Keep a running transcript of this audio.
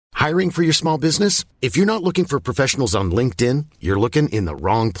Hiring for your small business? If you're not looking for professionals on LinkedIn, you're looking in the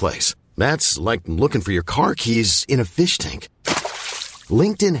wrong place. That's like looking for your car keys in a fish tank.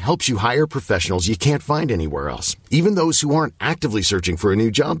 LinkedIn helps you hire professionals you can't find anywhere else, even those who aren't actively searching for a new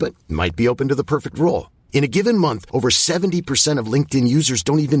job but might be open to the perfect role. In a given month, over 70% of LinkedIn users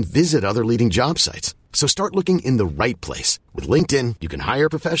don't even visit other leading job sites. So start looking in the right place. With LinkedIn, you can hire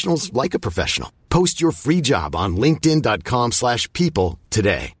professionals like a professional. Post your free job on linkedin.com/people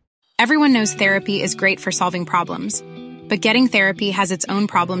today. Everyone knows therapy is great for solving problems. But getting therapy has its own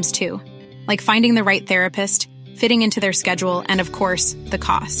problems too. Like finding the right therapist, fitting into their schedule, and of course, the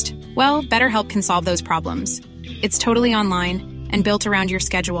cost. Well, BetterHelp can solve those problems. It's totally online and built around your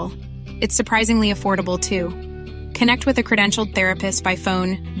schedule. It's surprisingly affordable, too. Connect with a credentialed therapist by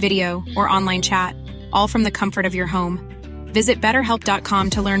phone, video, or online chat, all from the comfort of your home. Visit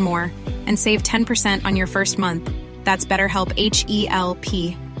BetterHelp.com to learn more and save 10% on your first month. That's BetterHelp,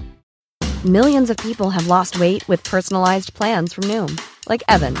 H-E-L-P. Millions of people have lost weight with personalized plans from Noom. Like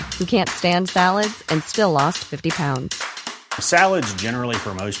Evan, who can't stand salads and still lost 50 pounds. Salads generally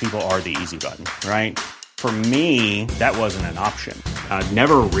for most people are the easy button, right? For me, that wasn't an option. I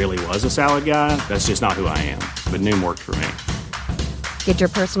never really was a salad guy. That's just not who I am. But Noom worked for me. Get your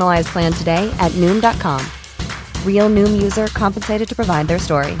personalized plan today at Noom.com. Real Noom user compensated to provide their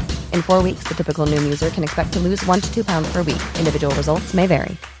story. In 4 weeks, the typical Noom user can expect to lose 1 to 2 pounds per week. Individual results may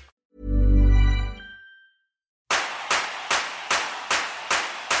vary.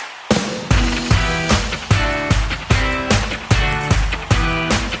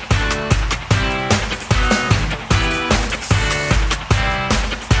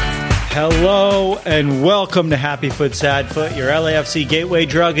 Hello and welcome to Happy Foot, Sad Foot, your LAFC gateway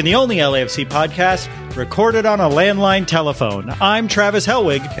drug and the only LAFC podcast recorded on a landline telephone. I'm Travis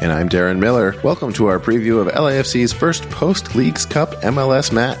Helwig. And I'm Darren Miller. Welcome to our preview of LAFC's first post-Leagues Cup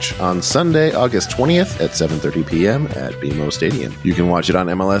MLS match on Sunday, August 20th at 7:30 p.m. at BMO Stadium. You can watch it on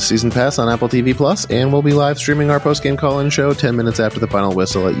MLS Season Pass on Apple TV Plus, and we'll be live streaming our post-game call-in show 10 minutes after the final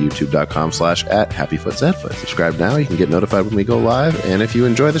whistle at youtube.com/@HappyFootSadFoot. Subscribe now. You can get notified when we go live. And if you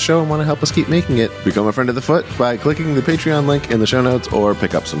enjoy the show and want to help us keep making it, become a friend of the Foot by clicking the Patreon link in the show notes, or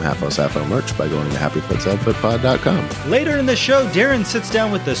pick up some Half-O Sappho merch by going to HappyFootSadFootPod.com. Later in the show, Darren sits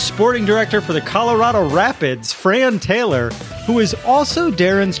down with the sporting director for the Colorado Rapids, Fran Taylor, who is also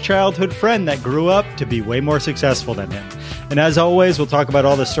Darren's childhood friend that grew up to be way more successful than him. And as always, we'll talk about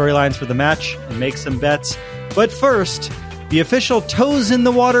all the storylines for the match and make some bets. But first, the official Toes in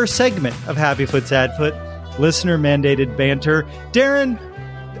the Water segment of Happy Foot, Sad Foot, listener-mandated banter. Darren,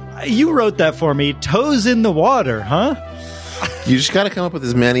 you wrote that for me. Toes in the water, huh? You just got to come up with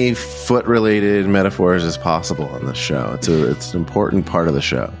as many foot-related metaphors as possible on this show. It's an important part of the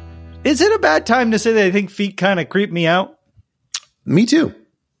show. Is it a bad time to say that I think feet kind of creep me out? Me too.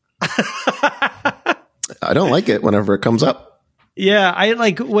 I don't like it whenever it comes up. Yeah, I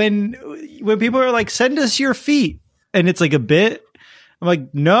like when people are like, send us your feet, and it's like a bit. I'm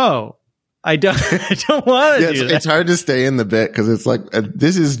like, no, I don't. I don't want to do that. It's hard to stay in the bit because it's like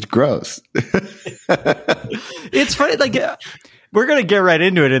this is gross. It's funny, like we're gonna get right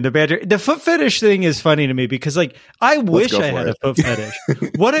into it in the banter. The foot fetish thing is funny to me because, like, I wish I had a foot fetish.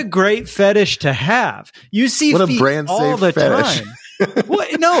 What a great fetish to have! You see, what feet a brand all the fetish. time. Well,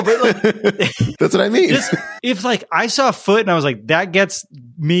 no, but like, that's what I mean. Just, if like I saw a foot and I was like, that gets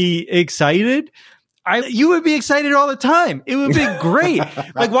me excited. You would be excited all the time. It would be great.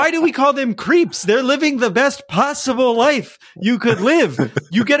 Like, why do we call them creeps? They're living the best possible life you could live.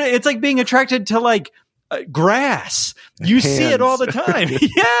 You get it. It's like being attracted to like grass. You hands. See it all the time.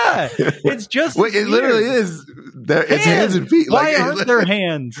 Yeah. It's just, it literally is. It's hands and feet. Why aren't there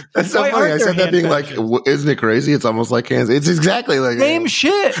hands? That's so funny. I said that being like, isn't it crazy? It's almost like hands. It's exactly like same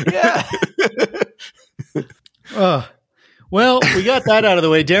shit. Yeah. Well, we got that out of the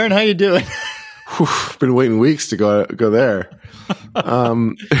way. Darren, how you doing? Been waiting weeks to go there.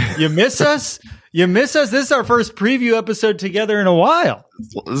 You miss us? You miss us? This is our first preview episode together in a while.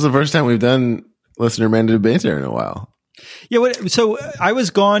 This is the first time we've done listener mandated banter in a while. Yeah. So I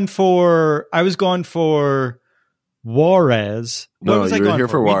was gone for Juarez. What was I going here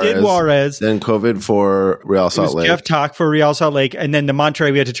for Juarez. We did Juarez. Then COVID for Real Salt Lake. Jeff talked for Real Salt Lake, and then the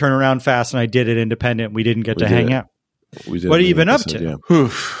Monterey we had to turn around fast, and I did it independent. We didn't get to hang out. What have you been up to? Yeah.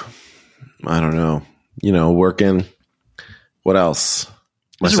 I don't know. Working. What else?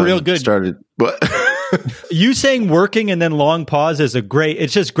 This is real good. Started. What? You saying working and then long pause is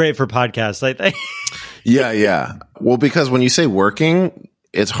it's just great for podcasts. I think. Yeah. Well, because when you say working,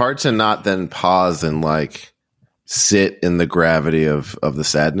 it's hard to not then pause and like sit in the gravity of the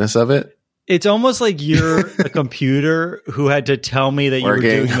sadness of it. It's almost like you're a computer who had to tell me that you were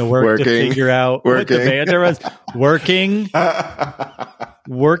doing the work to figure out what the banter was. Working. 1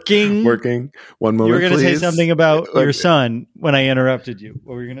 moment, you were going to say please. something about your son when I interrupted you.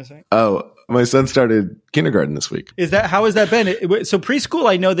 What were you going to say? Oh, my son started kindergarten this week. How has that been? So preschool,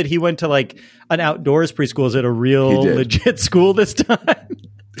 I know that he went to like an outdoors preschool. Is it a real legit school this time?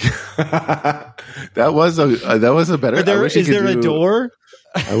 That was a better. Is there a door?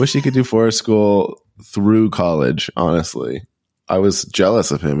 I wish he could do forest school through college. Honestly, I was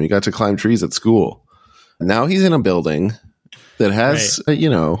jealous of him. He got to climb trees at school. Now he's in a building that has,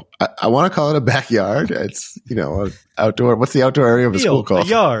 I want to call it a backyard. It's, an outdoor. What's the outdoor area of a school called? A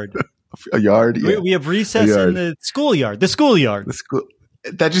yard. A yard. Yeah. We have recess in the schoolyard. The schoolyard.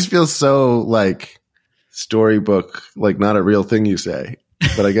 That just feels so like storybook, like not a real thing you say,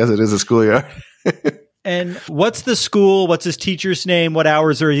 but I guess it is a schoolyard. And what's the school? What's his teacher's name? What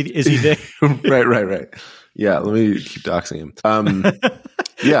hours is he there? Right. Yeah, let me keep doxing him.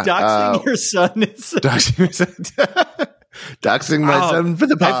 Yeah, doxing your son is doxing your son. Doxing my son for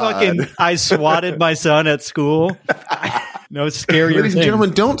the pod. I swatted my son at school. No scarier Ladies and thing.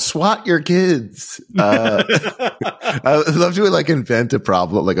 gentlemen, don't swat your kids. I would love to like invent a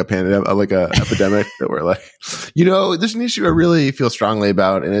problem, like a pandemic, like a epidemic that we're like, there's an issue I really feel strongly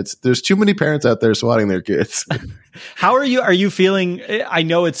about, and there's too many parents out there swatting their kids. How are you feeling? I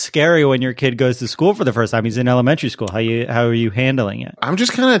know it's scary when your kid goes to school for the first time. He's in elementary school. How are you handling it? I'm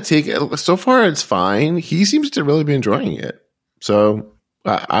just kind of taking. So far, it's fine. He seems to really be enjoying it. So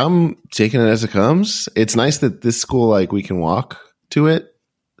I'm taking it as it comes. It's nice that this school, like, we can walk to it.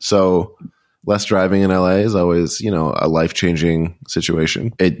 So less driving in LA is always, a life-changing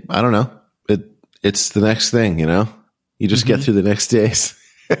situation. I don't know. It's the next thing, You just get through the next days.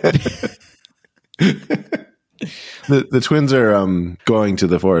 The twins are going to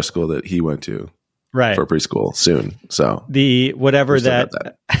the forest school that he went to, right, for preschool soon. So they're going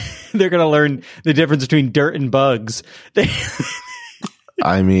to learn the difference between dirt and bugs.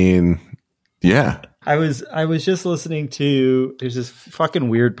 I mean, yeah. I was just listening to, there's this fucking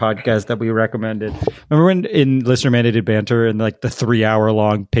weird podcast that we recommended. Remember when in Listener Mandated Banter and like the 3-hour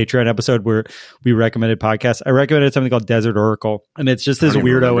long Patreon episode where we recommended podcasts? I recommended something called Desert Oracle, and it's just this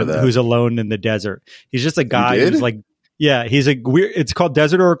weirdo who's alone in the desert. He's just a guy who's like, yeah, he's a weird. It's called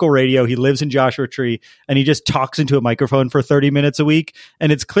Desert Oracle Radio. He lives in Joshua Tree, and he just talks into a microphone for 30 minutes a week.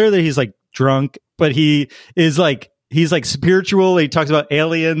 And it's clear that he's like drunk, but he is like. He's like spiritual. He talks about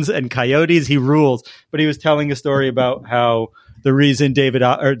aliens and coyotes. He rules. But he was telling a story about how the reason David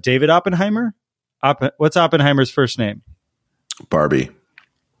Oppenheimer? What's Oppenheimer's first name? Barbie.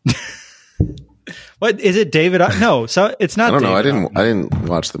 What is it? David? No, so it's not. I don't know. I didn't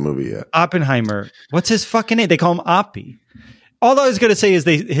watch the movie yet. Oppenheimer. What's his fucking name? They call him Oppie. All I was going to say is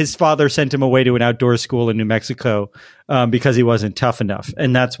his father sent him away to an outdoor school in New Mexico because he wasn't tough enough,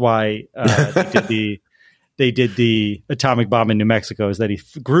 and that's why they did the atomic bomb in New Mexico, is that he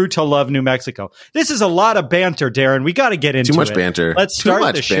grew to love New Mexico. This is a lot of banter, Darren. We got to get into it. Too much banter. Let's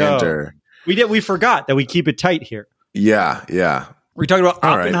start the show. We forgot that we keep it tight here. Yeah. We're talking about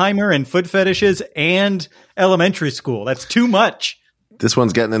Oppenheimer and foot fetishes and elementary school. That's too much. This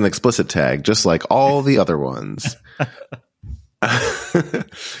one's getting an explicit tag, just like all the other ones.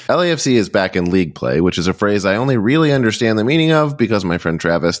 LAFC is back in league play, which is a phrase I only really understand the meaning of because my friend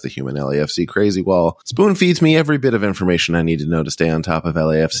Travis, the human LAFC crazy wall, spoon feeds me every bit of information I need to know to stay on top of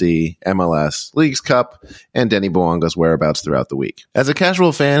LAFC, MLS, Leagues Cup, and Denny Bwanga's whereabouts throughout the week. As a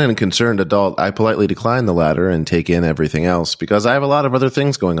casual fan and concerned adult, I politely decline the latter and take in everything else because I have a lot of other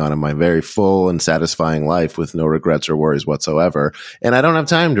things going on in my very full and satisfying life with no regrets or worries whatsoever, and I don't have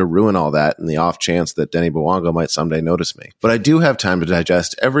time to ruin all that in the off chance that Denny Bwanga might someday notice me. But I do have time to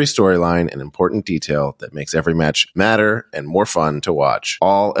digest every storyline and important detail that makes every match matter and more fun to watch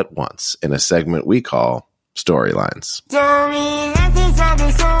all at once in a segment we call Storylines.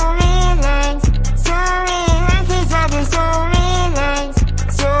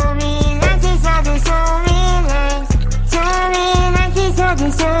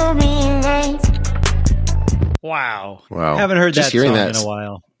 Wow. Haven't heard that song in a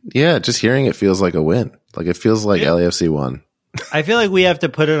while. Yeah, just hearing it feels like a win. Like it feels like LAFC won. I feel like we have to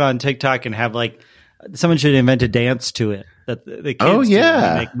put it on TikTok and have like someone should invent a dance to it that the kids do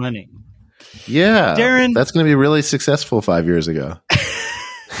to make money. Yeah, Darren, that's going to be really successful 5 years ago.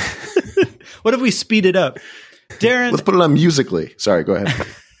 What if we speed it up, Darren? Let's put it on Musically. Sorry, go ahead.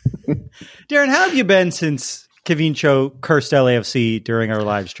 Darren, how have you been since Kevin Cho cursed LAFC during our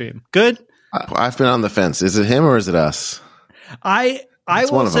live stream? Good. I've been on the fence. Is it him or is it us? I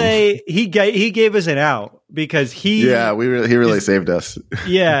will say he gave us an out because he really saved us.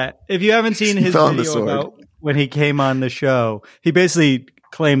 Yeah, if you haven't seen his video about when he came on the show, he basically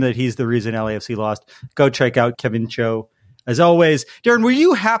claimed that he's the reason LAFC lost. Go check out Kevin Cho. As always, Darren, were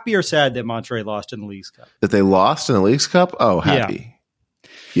you happy or sad that Monterrey lost in the Leagues Cup? That they lost in the Leagues Cup? Oh, happy. Yeah.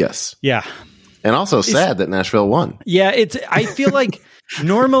 Yes. Yeah. And also sad that Nashville won. Yeah, I feel like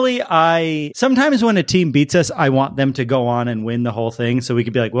normally sometimes when a team beats us, I want them to go on and win the whole thing so we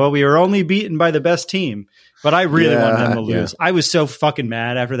could be like, well, we were only beaten by the best team. But I really wanted them to lose. I was so fucking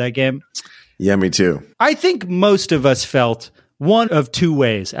mad after that game. Yeah, me too. I think most of us felt one of two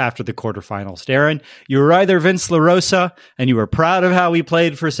ways after the quarterfinals, Darren. You were either Vince LaRosa and you were proud of how he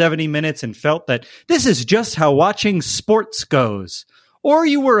played for 70 minutes and felt that this is just how watching sports goes. Or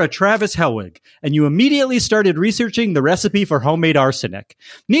you were a Travis Helwig and you immediately started researching the recipe for homemade arsenic.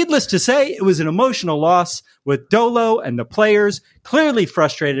 Needless to say, it was an emotional loss with Dolo and the players clearly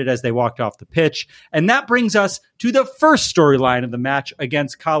frustrated as they walked off the pitch. And that brings us to the first storyline of the match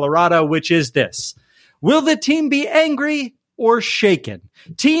against Colorado, which is this. Will the team be angry or shaken?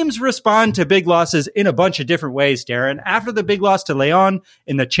 Teams respond to big losses in a bunch of different ways, Darren. After the big loss to Leon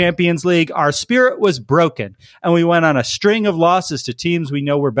in the Champions League, our spirit was broken, and we went on a string of losses to teams we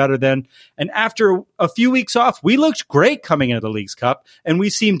know we're better than. And after a few weeks off, we looked great coming into the Leagues Cup, and we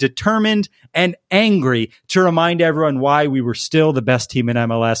seemed determined and angry to remind everyone why we were still the best team in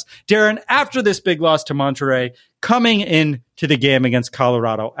MLS. Darren, after this big loss to Monterrey, coming into the game against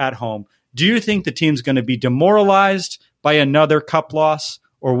Colorado at home, do you think the team's going to be demoralized by another cup loss,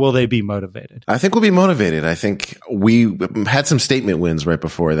 or will they be motivated? I think we'll be motivated. I think we had some statement wins right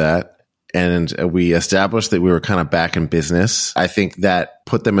before that, and we established that we were kind of back in business. I think that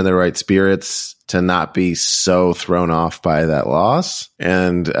put them in the right spirits to not be so thrown off by that loss.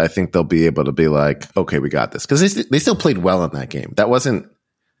 And I think they'll be able to be like, okay, we got this. Because they still played well in that game.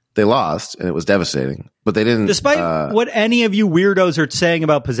 They lost, and it was devastating, but they didn't. Despite what any of you weirdos are saying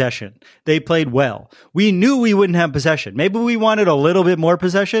about possession, they played well. We knew we wouldn't have possession. Maybe we wanted a little bit more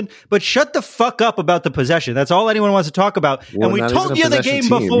possession, but shut the fuck up about the possession. That's all anyone wants to talk about. And we told you the game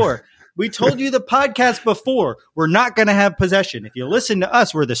before. We told you the podcast before. We're not going to have possession. If you listen to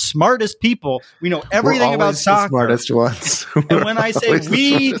us, we're the smartest people. We know everything about soccer. The smartest ones. And when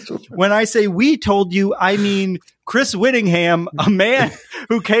I say we told you, I mean Chris Whittingham, a man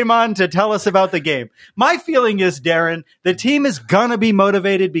who came on to tell us about the game. My feeling is, Darren, the team is going to be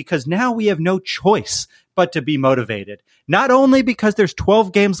motivated because now we have no choice but to be motivated. Not only because there's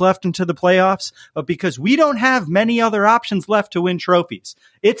 12 games left into the playoffs, but because we don't have many other options left to win trophies.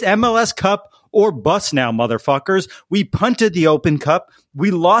 It's MLS Cup or bust now, motherfuckers. We punted the Open Cup.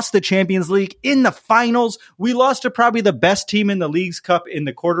 We lost the Champions League in the finals. We lost to probably the best team in the Leagues Cup in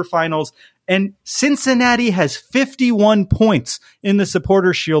the quarterfinals. And Cincinnati has 51 points in the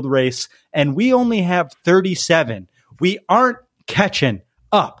Supporters' Shield race, and we only have 37. We aren't catching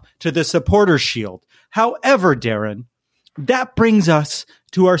up to the Supporters' Shield. However, Darren, that brings us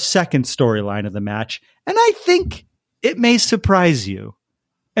to our second storyline of the match, and I think it may surprise you,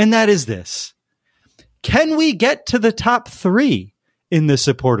 and that is this. Can we get to the top 3 in the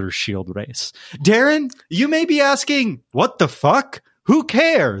Supporters' Shield race? Darren, you may be asking, what the fuck? Who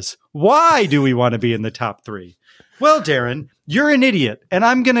cares? Why do we want to be in the top 3? Well, Darren, you're an idiot, and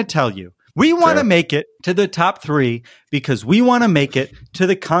I'm going to tell you. We want to make it to the top 3 because we want to make it to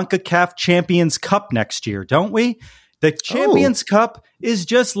the CONCACAF Champions Cup next year, don't we? The Champions Cup is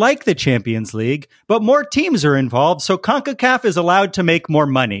just like the Champions League, but more teams are involved, so CONCACAF is allowed to make more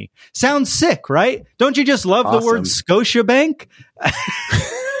money. Sounds sick, right? Don't you just love the word Scotiabank?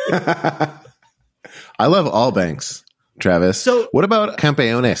 I love all banks, Travis. So, what about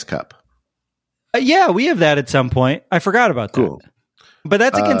Campeones Cup? Yeah, we have that at some point. I forgot about that. Cool. But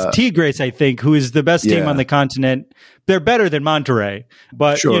that's against Tigres, I think, who is the best team on the continent. They're better than Monterrey,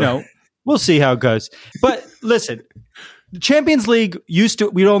 but, you know, we'll see how it goes. But listen, the Champions League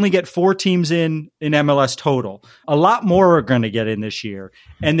we'd only get 4 teams in MLS total. A lot more are going to get in this year.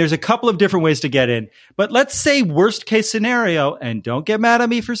 And there's a couple of different ways to get in. But let's say worst case scenario, and don't get mad at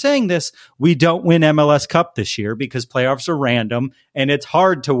me for saying this, we don't win MLS Cup this year because playoffs are random and it's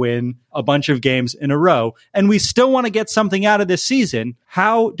hard to win a bunch of games in a row. And we still want to get something out of this season.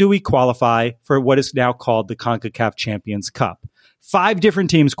 How do we qualify for what is now called the CONCACAF Champions Cup? 5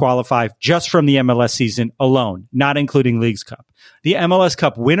 different teams qualify just from the MLS season alone, not including Leagues Cup. The MLS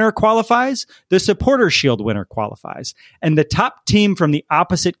Cup winner qualifies, the Supporters' Shield winner qualifies, and the top team from the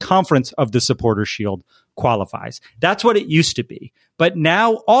opposite conference of the Supporters' Shield qualifies. That's what it used to be. But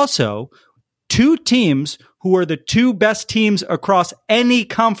now also 2 teams who are the 2 best teams across any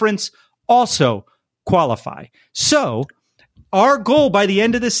conference also qualify. So Our goal by the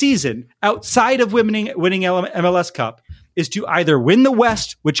end of the season, outside of winning MLS Cup, is to either win the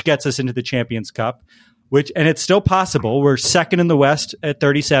West, which gets us into the Champions Cup, and it's still possible. We're second in the West at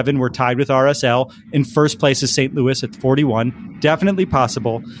 37. We're tied with RSL. In first place is St. Louis at 41. Definitely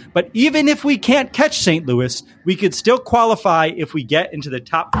possible. But even if we can't catch St. Louis, we could still qualify if we get into the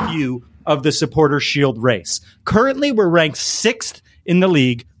top few of the Supporter Shield race. Currently, we're ranked 6th in the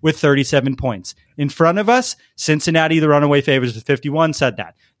league with 37 points. In front of us, Cincinnati, the runaway favorites with 51, said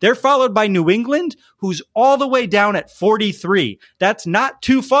that. They're followed by New England, who's all the way down at 43. That's not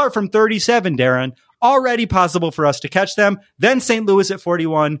too far from 37, Darren. Already possible for us to catch them. Then St. Louis at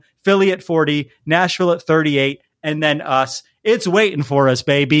 41, Philly at 40, Nashville at 38, and then us. It's waiting for us,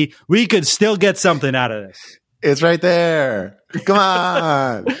 baby. We could still get something out of this. It's right there. Come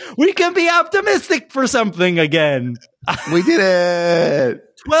on. We can be optimistic for something again. We did it.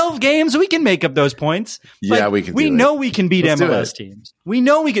 12 games, we can make up those points. Yeah, we can. We know we can beat MLS teams. We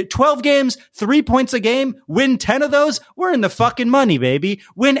know we get 12 games, 3 points a game, win 10 of those, we're in the fucking money, baby.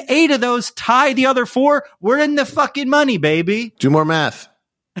 Win 8 of those, tie the other 4, we're in the fucking money, baby. Do more math.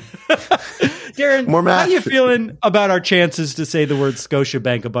 Darren, more math. How are you feeling about our chances to say the word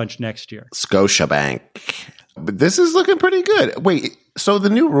Scotiabank a bunch next year? Scotiabank. But this is looking pretty good. Wait, so the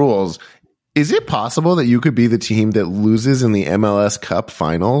new rules, is it possible that you could be the team that loses in the MLS Cup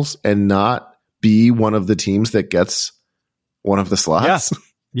finals and not be one of the teams that gets one of the slots?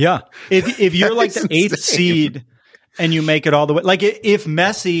 Yeah. If you're like the 8th seed and you make it all the way, like if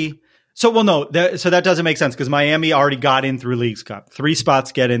Messi, so that doesn't make sense because Miami already got in through Leagues Cup. 3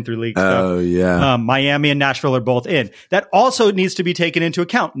 spots get in through Leagues Cup. Oh, yeah. Miami and Nashville are both in. That also needs to be taken into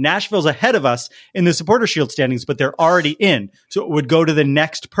account. Nashville's ahead of us in the Supporter Shield standings, but they're already in. So it would go to the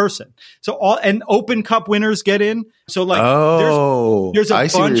next person. So and Open Cup winners get in. So there's a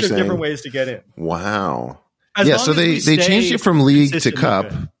bunch of different ways to get in. Wow. So they changed it from league to cup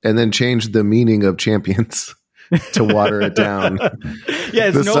and then changed the meaning of champions. To water it down. Yeah,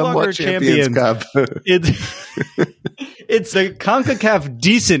 it's no longer Champions Cup. It's the CONCACAF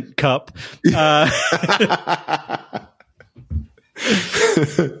Decent Cup. The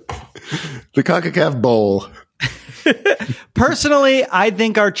CONCACAF Bowl. Personally, I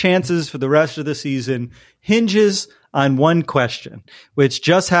think our chances for the rest of the season hinges on one question, which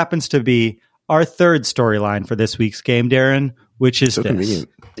just happens to be our third storyline for this week's game, Darren, which is so this. Convenient.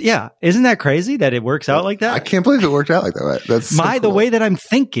 Yeah. Isn't that crazy that it works out like that? I can't believe it worked out like that. That's so cool. The way that I'm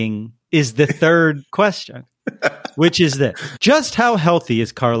thinking is the third question, which is this. Just how healthy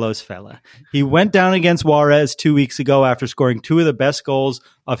is Carlos Vela? He went down against Juarez 2 weeks ago after scoring 2 of the best goals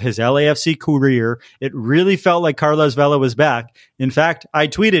of his LAFC career. It really felt like Carlos Vela was back. In fact, I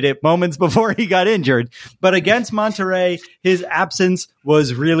tweeted it moments before he got injured. But against Monterrey, his absence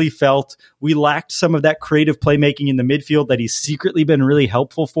was really felt. We lacked some of that creative playmaking in the midfield that he's secretly been really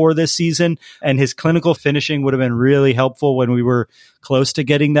helpful for this season. And his clinical finishing would have been really helpful when we were close to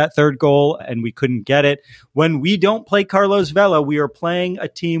getting that third goal and we couldn't get it. When we don't play Carlos Vela, we are playing a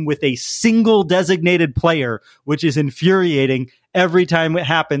team with a single designated player, which is infuriating every time it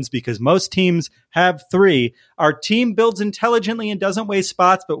happens because most teams have 3. Our team builds intelligently and doesn't waste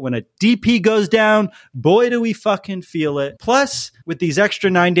spots, but when a DP goes down, boy, do we fucking feel it. Plus, with these extra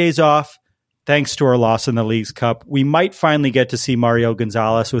 9 days off, thanks to our loss in the Leagues Cup, we might finally get to see Mario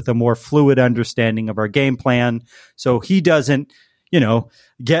Gonzalez with a more fluid understanding of our game plan so he doesn't,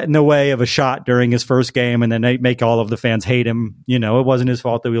 get in the way of a shot during his first game and then make all of the fans hate him. It wasn't his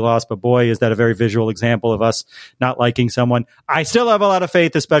fault that we lost, but boy, is that a very visual example of us not liking someone. I still have a lot of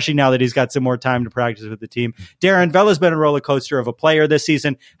faith, especially now that he's got some more time to practice with the team. Darren, Vela's been a roller coaster of a player this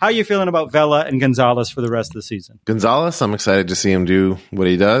season. How are you feeling about Vela and Gonzalez for the rest of the season? Gonzalez, I'm excited to see him do what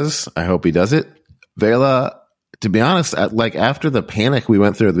he does. I hope he does it. Vela, to be honest, after the panic we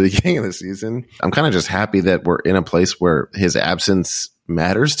went through at the beginning of the season, I'm kind of just happy that we're in a place where his absence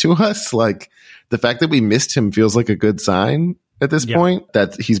matters to us. Like the fact that we missed him feels like a good sign at this point,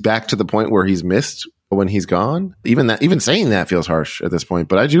 that he's back to the point where he's missed when he's gone. Even saying that feels harsh at this point,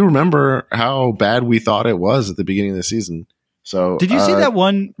 but I do remember how bad we thought it was at the beginning of the season. So did you see that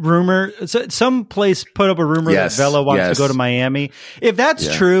one rumor? Some place put up a rumor that Vela wants to go to Miami. If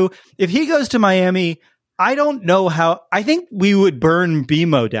that's true, if he goes to Miami, I don't know how. I think we would burn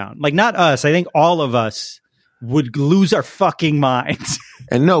BMO down. Like, not us. I think all of us would lose our fucking minds.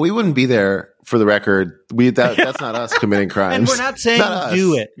 And no, we wouldn't be there, for the record. That's not us committing crimes. And we're not saying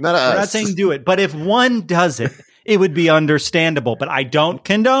do it. Not us. We're not saying do it. But if one does it, it would be understandable. But I don't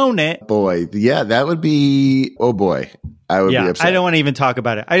condone it. Boy, yeah, that would be. Oh boy, I would be upset. I don't want to even talk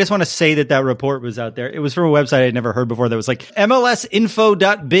about it. I just want to say that report was out there. It was from a website I'd never heard before that was like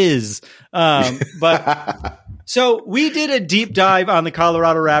MLSinfo.biz. But So we did a deep dive on the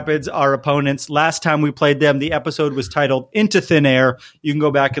Colorado Rapids, our opponents. Last time we played them, the episode was titled Into Thin Air. You can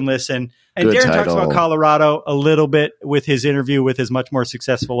go back and listen. And Good Darren title. talks about Colorado a little bit with his interview with his much more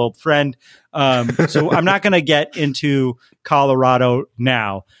successful old friend. So I'm not going to get into Colorado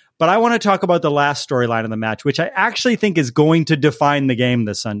now, but I want to talk about the last storyline of the match, which I actually think is going to define the game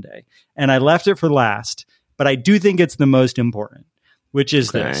this Sunday. And I left it for last, but I do think it's the most important, which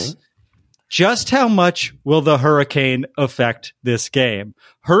is this. Just how much will the hurricane affect this game?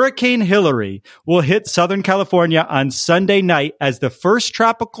 Hurricane Hillary will hit Southern California on Sunday night as the first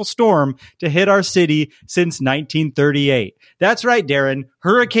tropical storm to hit our city since 1938. That's right, Darren.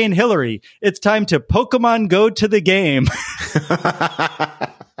 Hurricane Hillary. It's time to Pokemon Go to the game.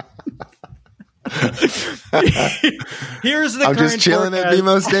 Here's the I'm current just chilling forecast. at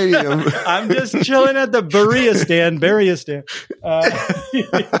BMO Stadium. I'm just chilling at the Berea stand.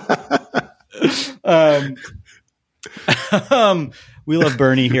 We love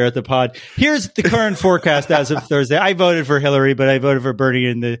Bernie here at the pod. Here's the current forecast as of Thursday. I voted for Hillary, but I voted for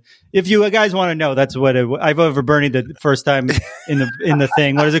Bernie if you guys want to know, that's what I voted for Bernie the first time in the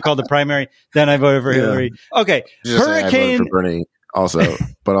thing. What is it called? The primary. Then I voted for Hillary. Okay. Just Hurricane. I voted for Bernie also,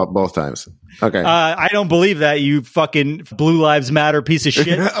 but both times. Okay. I don't believe that, you fucking Blue Lives Matter piece of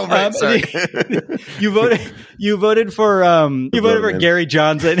shit. Oh, right, sorry. You voted for Gary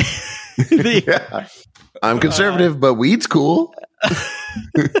Johnson. Yeah. I'm conservative, but weed's cool.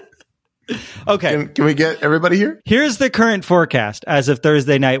 Okay. Can we get everybody here? Here's the current forecast as of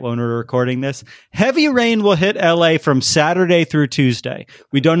Thursday night when we're recording this. Heavy rain will hit LA from Saturday through Tuesday.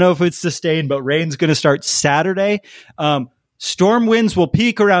 We don't know if it's sustained, but rain's going to start Saturday. Storm winds will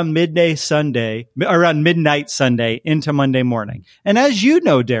peak around midnight Sunday into Monday morning. And as you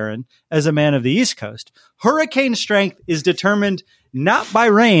know, Darren, as a man of the East Coast, hurricane strength is determined not by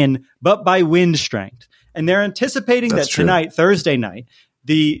rain, but by wind strength. And they're anticipating that tonight, Thursday night,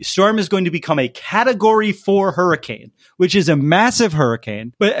 the storm is going to become a Category 4 hurricane, which is a massive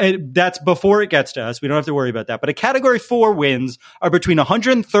hurricane, but that's before it gets to us. We don't have to worry about that. But a Category 4 winds are between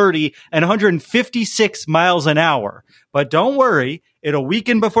 130 and 156 miles an hour. But don't worry, it'll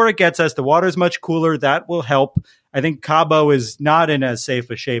weaken before it gets us. The water's much cooler. That will help. I think Cabo is not in as safe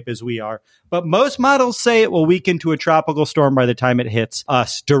a shape as we are. But most models say it will weaken to a tropical storm by the time it hits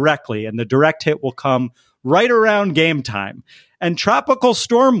us directly. And the direct hit will come right around game time. And tropical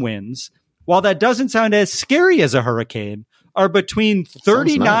storm winds, while that doesn't sound as scary as a hurricane, are between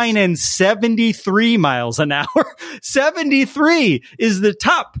 39 and 73 miles an hour. 73 is the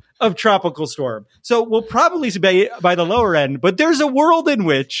top of tropical storm. So we'll probably be by the lower end, but there's a world in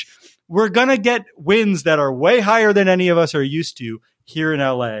which we're going to get winds that are way higher than any of us are used to here in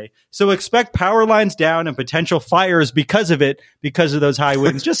LA. So expect power lines down and potential fires because of it, because of those high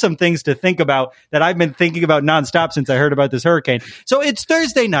winds. Just some things to think about that I've been thinking about nonstop since I heard about this hurricane. So it's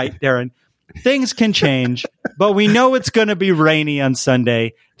Thursday night, Darren. Things can change, but we know it's going to be rainy on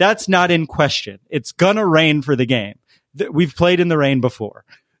Sunday. That's not in question. It's going to rain for the game. We've played in the rain before.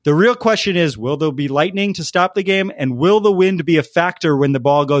 The real question is, will there be lightning to stop the game? And will the wind be a factor when the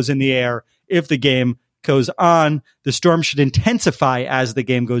ball goes in the air if the game goes on? The storm should intensify as the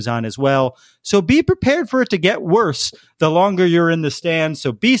game goes on as well. So be prepared for it to get worse the longer you're in the stands.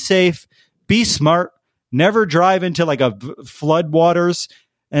 So be safe, be smart, never drive into like a flood waters.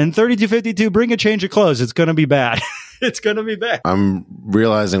 And 3252, bring a change of clothes. It's going to be bad. It's going to be bad. I'm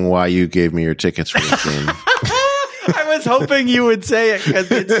realizing why you gave me your tickets for this game. I was hoping you would say it because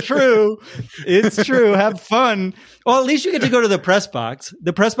it's true. It's true. Have fun. Well, at least you get to go to the press box.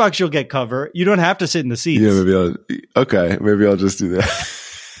 The press box you'll get cover. You don't have to sit in the seats. Yeah, maybe I'll just do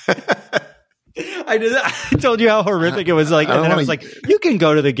that. I told you how horrific it was. Like, and then I was like, you can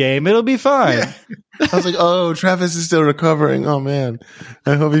go to the game. It'll be fine. Yeah. I was like, oh, Travis is still recovering. Oh, man.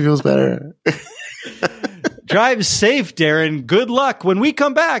 I hope he feels better. Drive safe, Darren. Good luck. When we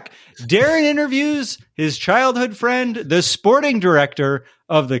come back, Darren interviews his childhood friend, the sporting director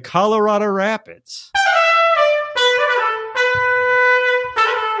of the Colorado Rapids.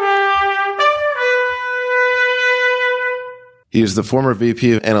 He is the former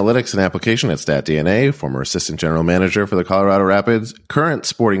VP of Analytics and Application at StatDNA, former Assistant General Manager for the Colorado Rapids, current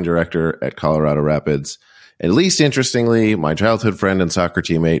Sporting Director at Colorado Rapids, and least interestingly, my childhood friend and soccer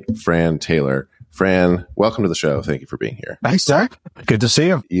teammate, Fran Taylor. Fran, welcome to the show. Thank you for being here. Thanks, Zach. Good to see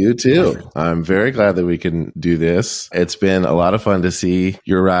you. You too. I'm very glad that we can do this. It's been a lot of fun to see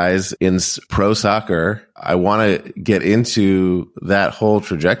your rise in pro soccer. I want to get into that whole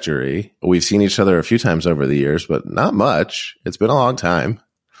trajectory. We've seen each other a few times over the years, but not much. It's been a long time.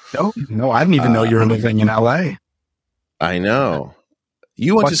 No, I didn't even know you were living in LA. I know.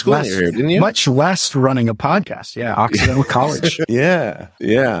 You went to school near here, didn't you? Much less running a podcast. Yeah, Occidental College. Yeah.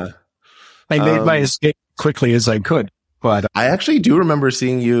 I made my escape quickly as I could. But I actually do remember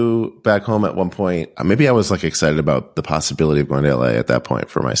seeing you back home at one point. Maybe I was like excited about the possibility of going to LA at that point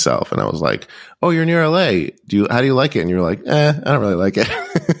for myself. And I was like, oh, you're near LA. How do you like it? And you were like, I don't really like it.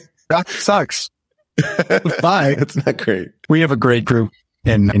 that sucks. Bye. It's not great. We have a great group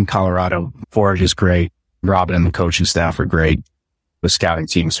in Colorado. Forge is great. Robin and the coaching staff are great. The scouting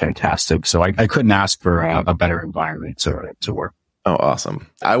team is fantastic. So I couldn't ask for a better environment to work. Oh, awesome.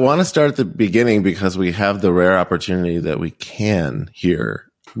 I want to start at the beginning because we have the rare opportunity that we can here.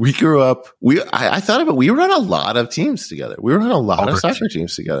 We grew up, I thought about, we run a lot of teams together. We run a lot of soccer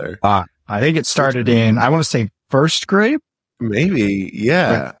teams together. I think it started in, I want to say first grade. Maybe.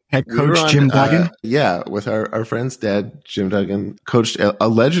 Yeah. Head coach Jim Duggan. With our friend's dad, Jim Duggan, coached a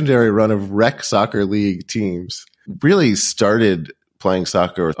legendary run of rec soccer league teams. Really started playing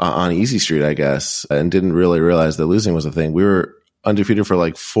soccer on Easy Street, I guess, and didn't really realize that losing was a thing. We were undefeated for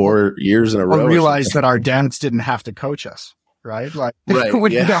like 4 years in a row. We realized that our dads didn't have to coach us, right? Like we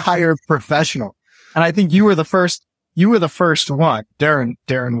need to hire a professional. And I think you were the first one.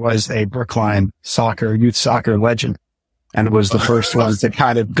 Darren was a Brookline youth soccer legend, and was the first one to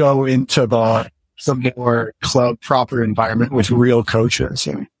kind of go into the more club proper environment with real coaches.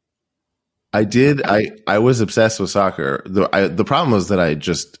 I did. I was obsessed with soccer. The problem was that I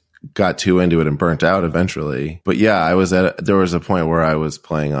just got too into it and burnt out eventually. But yeah, there was a point where I was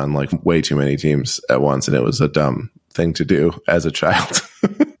playing on like way too many teams at once, and it was a dumb thing to do as a child.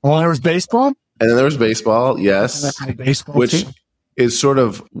 Well, there was baseball. And then there was baseball, yes. Which is sort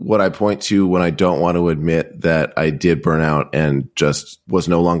of what I point to when I don't want to admit that I did burn out and just was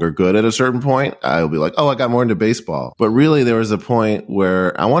no longer good at a certain point. I'll be like, oh, I got more into baseball. But really, there was a point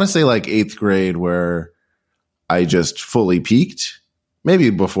where I want to say like 8th grade where I just fully peaked.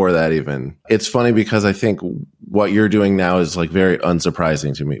 Maybe before that even. It's funny because I think what you're doing now is like very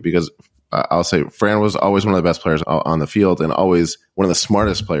unsurprising to me because I'll say Fran was always one of the best players on the field and always one of the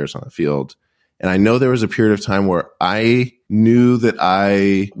smartest players on the field. And I know there was a period of time where I knew that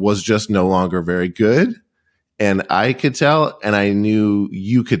I was just no longer very good. And I could tell, and I knew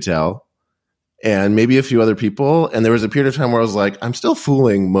you could tell, and maybe a few other people. And there was a period of time where I was like, I'm still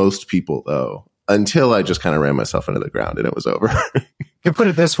fooling most people though, until I just kind of ran myself into the ground and it was over. You put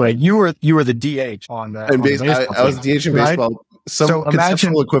it this way: you were the DH on that. I was DH in baseball. Right? So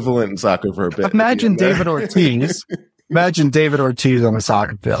imagine equivalent in soccer for a bit. Imagine David Ortiz. Imagine David Ortiz on the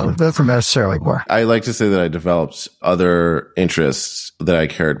soccer field. It doesn't necessarily work. I like to say that I developed other interests that I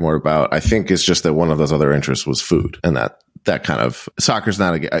cared more about. I think it's just that one of those other interests was food, and that kind of soccer's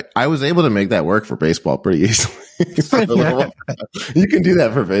not I was able to make that work for baseball pretty easily. You can do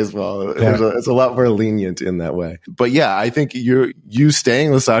that for baseball. Yeah. It's a lot more lenient in that way. But yeah, I think you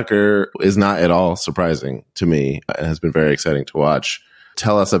staying with soccer is not at all surprising to me and has been very exciting to watch.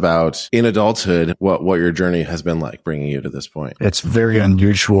 Tell us about in adulthood what your journey has been like bringing you to this point. It's very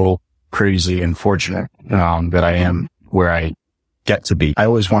unusual, crazy, and fortunate that I am where I get to be. I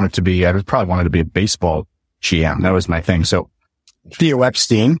always wanted to be. I probably wanted to be a baseball GM. That was my thing. So Theo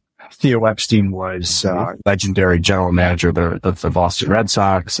Epstein was legendary general manager of the Boston Red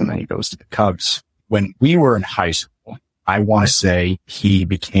Sox, and then he goes to the Cubs. When we were in high school, I want to say he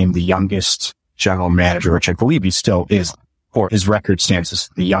became the youngest general manager, which I believe he still is. Or his record stands as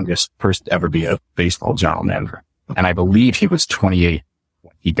the youngest person to ever be a baseball general manager. And I believe he was 28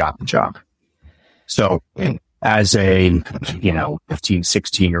 when he got the job. So as a, 15,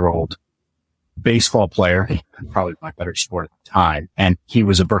 16-year-old baseball player, probably my better sport at the time, and he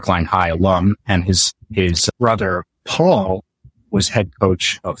was a Brookline High alum, and his brother, Paul, was head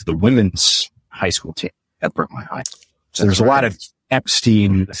coach of the women's high school team at Brookline High. So there's a lot of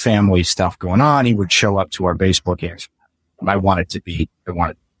Epstein family stuff going on. He would show up to our baseball games. I wanted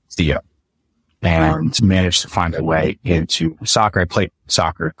Theo and managed to find a way into soccer. I played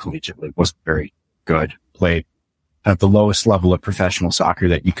soccer collegiately, wasn't very good. Played at the lowest level of professional soccer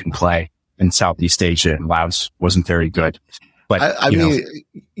that you can play in Southeast Asia, and Laos wasn't very good. But I mean,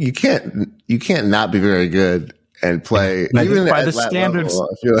 you can't not be very good and play even by the standards. Level,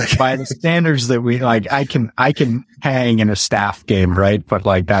 I feel like. By the standards that we like, I can hang in a staff game, right? But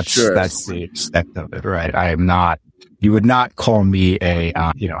like that's the extent of it, right? I am not. You would not call me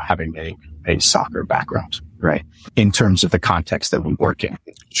having a soccer background, right? In terms of the context that we work in.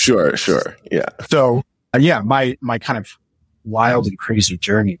 Sure. Yeah. So, my kind of wild and crazy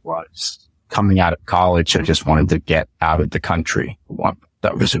journey was coming out of college. I just wanted to get out of the country.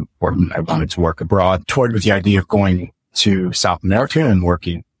 That was important. I wanted to work abroad. Toyed with the idea of going to South America and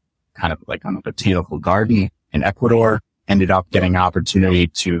working kind of like on a botanical garden in Ecuador. ended up getting an opportunity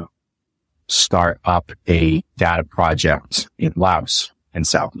to start up a data project in Laos in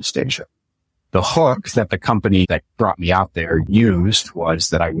Southeast Asia. The hook that the company that brought me out there used was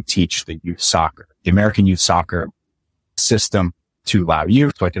that I would teach the youth soccer, the American youth soccer system to Lao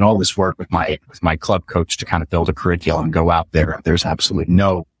youth. So I did all this work with my club coach to kind of build a curriculum and go out there. There's absolutely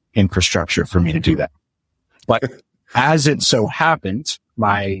no infrastructure for me to do that. But as it so happened,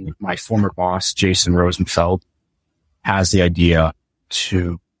 my former boss, Jason Rosenfeld, has the idea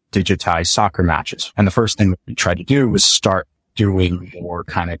to digitize soccer matches. And the first thing that we tried to do was start doing more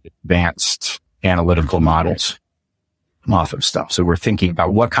kind of advanced analytical models off of stuff. So we're thinking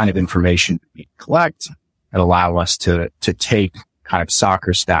about what kind of information we collect that allow us to take kind of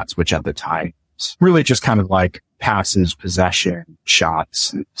soccer stats, which at the time was really just kind of like passes, possession,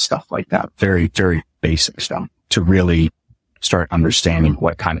 shots, and stuff like that. Very, very basic stuff to really start understanding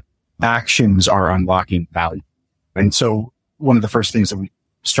what kind of actions are unlocking value. And so one of the first things that we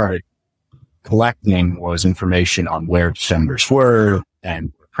started collecting was information on where defenders were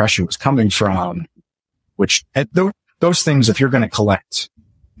and where pressure was coming from, which those things, if you're going to collect,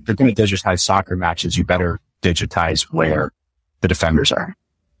 if you're going to digitize soccer matches, you better digitize where the defenders are,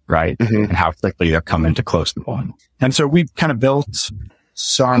 right? Mm-hmm. And how quickly they're coming to close the ball. And so we kind of built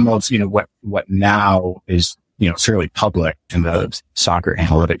some of, what now is, fairly public in the soccer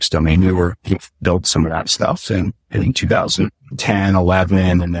analytics domain. We've built some of that stuff in 2010,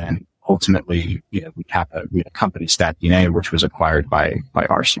 11, and then ultimately, we had a company, StatDNA, which was acquired by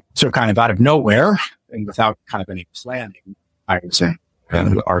Arsenal. So kind of out of nowhere and without kind of any planning, I would say,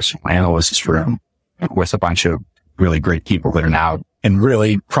 the Arsenal analysts room with a bunch of really great people that are now in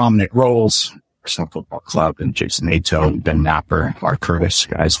really prominent roles. Arsenal Football Club and Jason Nato, Ben Napper, Mark Curtis,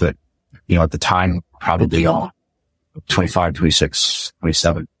 guys that, at the time, probably all 25, 26,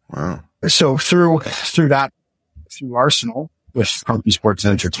 27. Wow. So through Arsenal, with Crumpy Sports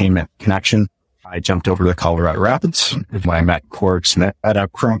and Entertainment connection, I jumped over to the Colorado Rapids when I met Corey Smith at a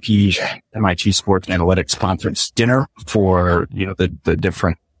Crumpy MIT Sports Analytics Conference dinner for, the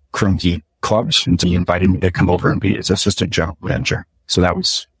different Crumpy clubs. And he invited me to come over and be his assistant general manager. So that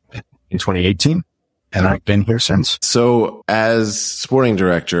was in 2018. And I've been here since. So as sporting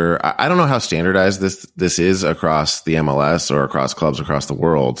director, I don't know how standardized this is across the MLS or across clubs across the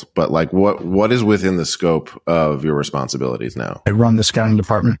world, but like what is within the scope of your responsibilities now? I run the scouting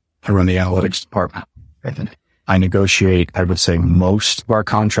department. I run the analytics department. I negotiate, I would say, most of our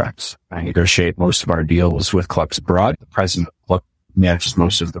contracts. I negotiate most of our deals with clubs abroad. The president of the club manages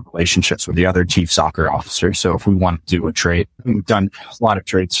most of the relationships with the other chief soccer officers. So if we want to do a trade, we've done a lot of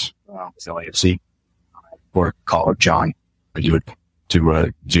trades with LAFC. Or call it John, but you would do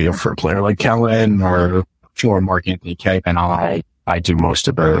a deal for a player like Kellen or Mark Anthony K. And I do most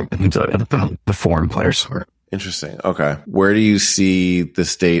of the foreign players. Interesting. Okay. Where do you see the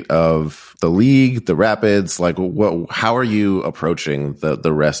state of the league, the Rapids? Like, how are you approaching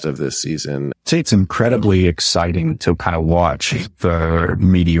the rest of this season? I'd say it's incredibly exciting to kind of watch the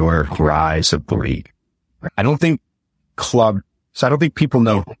meteoric rise of the league. I don't think people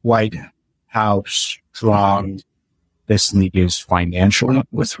know quite how strong this league is financially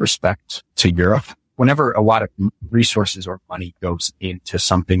with respect to Europe. Whenever a lot of resources or money goes into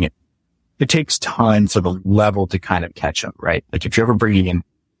something, it takes time for the level to kind of catch up, right? Like if you're ever bringing in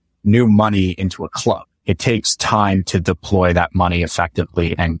new money into a club, it takes time to deploy that money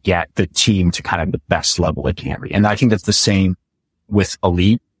effectively and get the team to kind of the best level it can be. And I think that's the same with a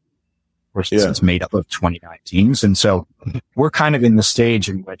league, where it's made up of 29 teams. And so we're kind of in the stage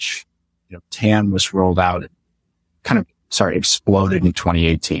in which TAN was rolled out and exploded in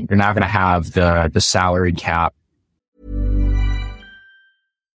 2018. You're now going to have the salary cap.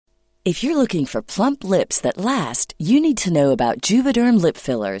 If you're looking for plump lips that last, you need to know about Juvederm lip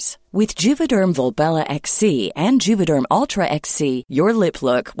fillers. With Juvederm Volbella XC and Juvederm Ultra XC, your lip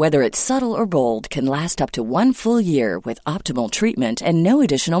look, whether it's subtle or bold, can last up to 1 full year with optimal treatment and no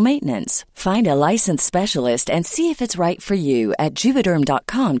additional maintenance. Find a licensed specialist and see if it's right for you at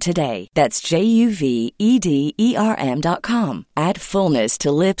Juvederm.com today. That's JUVEDERM.com. Add fullness to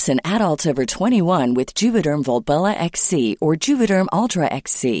lips in adults over 21 with Juvederm Volbella XC or Juvederm Ultra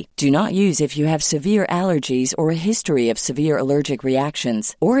XC. Do not use if you have severe allergies or a history of severe allergic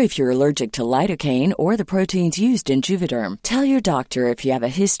reactions, or if you're allergic to lidocaine or the proteins used in Juvederm. Tell your doctor if you have a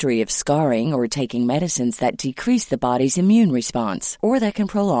history of scarring or taking medicines that decrease the body's immune response or that can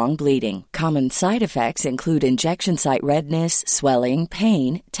prolong bleeding. Common side effects include injection site redness, swelling,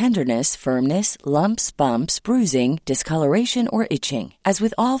 pain, tenderness, firmness, lumps, bumps, bruising, discoloration, or itching. As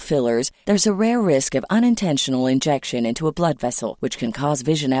with all fillers, there's a rare risk of unintentional injection into a blood vessel, which can cause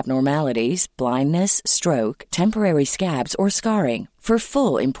vision abnormalities, blindness, stroke, temporary scabs, or scarring. For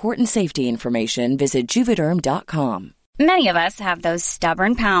full, important safety information, visit Juvederm.com. Many of us have those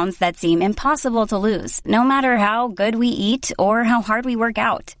stubborn pounds that seem impossible to lose, no matter how good we eat or how hard we work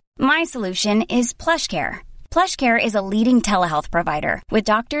out. My solution is PlushCare. PlushCare is a leading telehealth provider with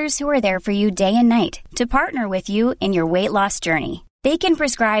doctors who are there for you day and night to partner with you in your weight loss journey. They can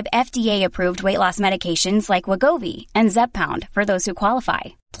prescribe FDA-approved weight loss medications like Wegovy and Zepbound for those who qualify.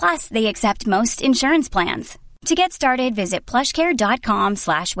 Plus, they accept most insurance plans. To get started, visit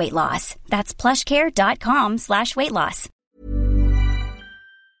plushcare.com/weightloss. That's plushcare.com/weightloss.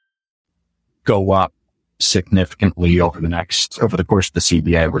 Go up significantly over the course of the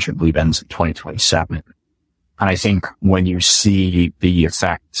CBA, which I believe ends in 2027. And I think when you see the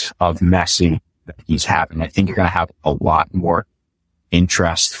effect of Messi that he's having, I think you're going to have a lot more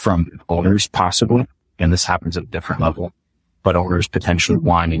interest from owners possibly. And this happens at a different level, but owners potentially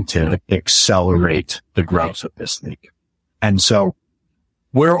wanting to accelerate the growth of this league. And so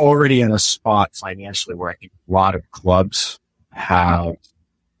we're already in a spot financially where I think a lot of clubs have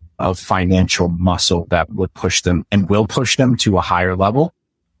a financial muscle that would push them and will push them to a higher level.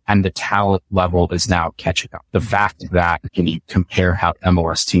 And the talent level is now catching up. The fact that when you compare how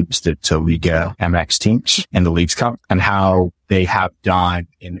MLS teams did to Liga MX teams in the Leagues Cup and how they have done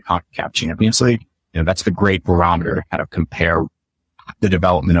in the CONCACAF Champions League, that's the great barometer to kind of compare the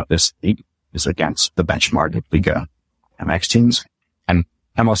development of this league is against the benchmark of Liga MX teams. And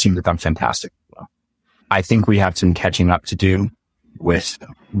MLS teams have done fantastic. Well, I think we have some catching up to do with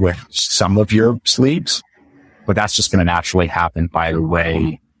some of Europe's leagues, but that's just going to naturally happen by the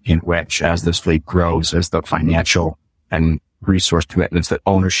way in which, as this league grows, as the financial and resource commitments that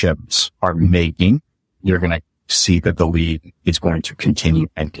ownerships are making, you're going to see that the league is going to continue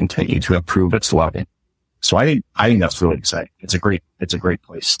to improve its level. So I think that's really exciting. It's a great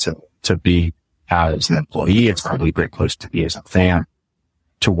place to be as an employee. It's probably a great place to be as a fan,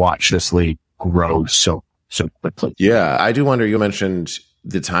 to watch this league grow so quickly. Yeah. I do wonder, you mentioned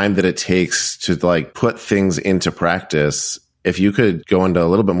the time that it takes to put things into practice. If you could go into a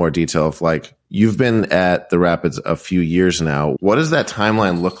little bit more detail of you've been at the Rapids a few years now. What does that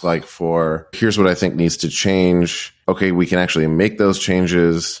timeline look like for, here's what I think needs to change. Okay, we can actually make those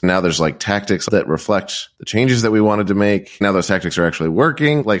changes. Now there's tactics that reflect the changes that we wanted to make. Now those tactics are actually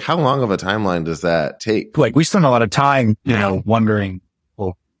working. How long of a timeline does that take? We spend a lot of time, wondering,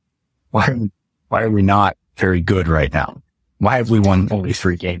 well, why are we not very good right now? Why have we won only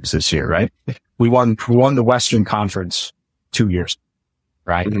 3 games this year, right? We won the Western Conference 2 years,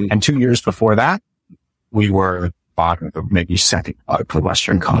 right? Mm-hmm. And 2 years before that, we were bottom of maybe second of the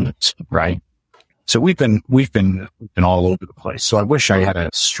Western Conference, right? So we've been all over the place. So I wish I had a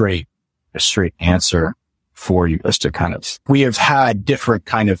straight answer for you as to we have had different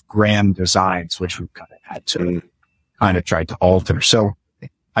kind of grand designs, which we've kind of had to try to alter. So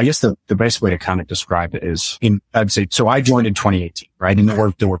I guess the best way to kind of describe it is so I joined in 2018, right? And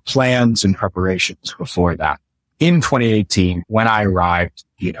there were plans and preparations before that. In 2018, when I arrived,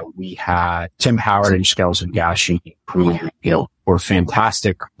 we had Tim Howard and Scales and Gashi, who, were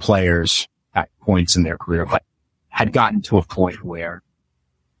fantastic players at points in their career, but had gotten to a point where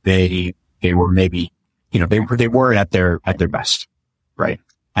they were maybe, they weren't at their best, right?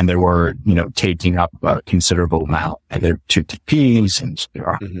 And they were, taking up a considerable amount of their 2 TPs and they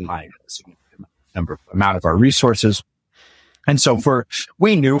are occupying a significant amount of our resources. And so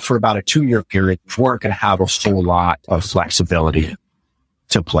we knew for about a 2-year period, we weren't going to have a whole lot of flexibility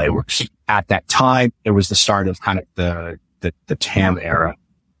to play with. At that time, it was the start of kind of the TAM era,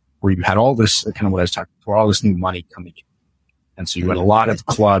 where you had all this, kind of what I was talking about, all this new money coming in. And so you had a lot of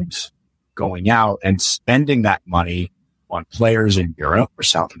clubs going out and spending that money on players in Europe or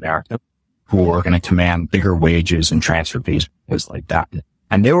South America who were going to command bigger wages and transfer fees, things like that.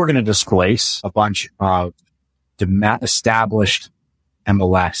 And they were going to displace a bunch of established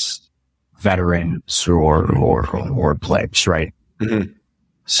MLS veterans or players, right? Mm-hmm.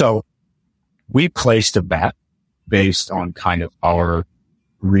 So we placed a bet based on kind of our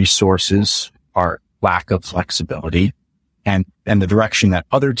resources, our lack of flexibility, and the direction that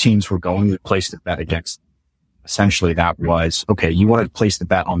other teams were going. We placed a bet against. Essentially, that was, okay, you want to place the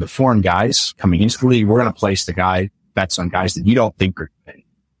bet on the foreign guys coming into the league. We're going to place bets on guys that you don't think are good.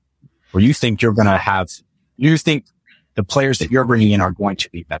 where you think you think the players that you're bringing in are going to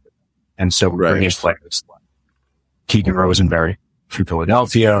be better. And so we're bringing players like Keegan Rosenberry from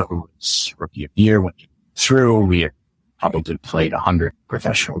Philadelphia, who was rookie of the year when he came through. We had probably played 100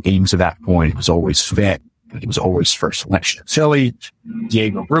 professional games at that point. He was always fit. He was always first selection at Philly.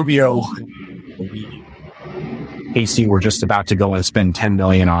 Diego Rubio. AC, we're just about to go and spend $10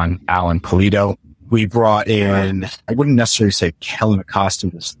 million on Alan Pulido. We brought in, I wouldn't necessarily say Kellen Acosta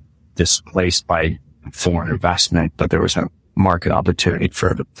was displaced by foreign investment, but there was a market opportunity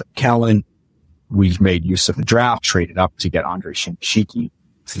for Kellen. We made use of the draft, traded up to get Andre Shimshiki,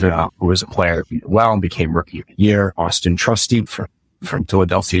 who was a player that did well and became rookie of the year. Austin Trusty from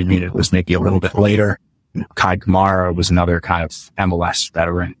Philadelphia United was maybe a little bit later. Kai Kamara was another kind of MLS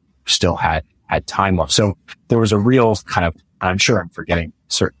veteran, still had time left. So there was a real kind of, I'm sure I'm forgetting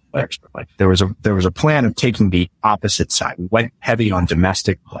certain players, but like there was a plan of taking the opposite side. We went heavy on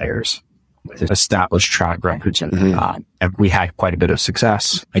domestic players with established track records, and we had quite a bit of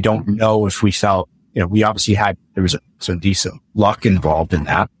success. I don't know if we felt, we obviously there was some decent luck involved in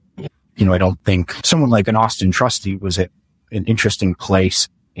that. I don't think someone like an Austin Trusty was at an interesting place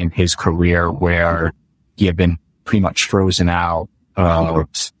in his career where he had been pretty much frozen out of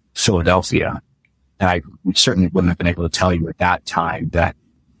Philadelphia. And I certainly wouldn't have been able to tell you at that time that,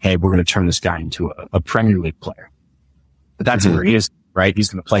 hey, we're going to turn this guy into a Premier League player. But that's where he is, right? He's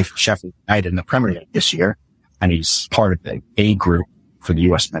going to play for Sheffield United in the Premier League this year, and he's part of the A group for the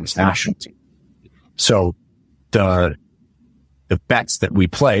U.S. men's national team. So the bets that we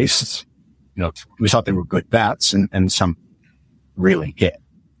placed, we thought they were good bets, and some really hit.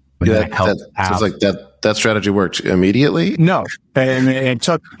 Sounds like that strategy worked immediately. No, and it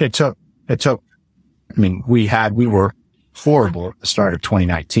took. I mean, we were horrible at the start of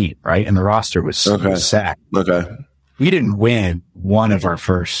 2019, right? And the roster was sacked. Okay. We didn't win one of our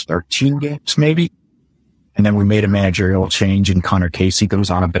first 13 games, maybe. And then we made a managerial change, and Connor Casey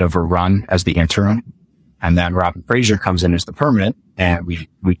goes on a bit of a run as the interim. And then Robin Fraser comes in as the permanent, and we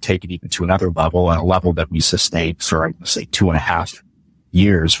take it even to another level, and a level that we sustained for, let's say, 2.5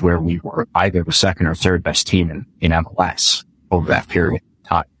 years, where we were either the second or third best team in MLS over that period of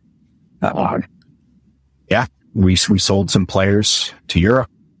time. We sold some players to Europe.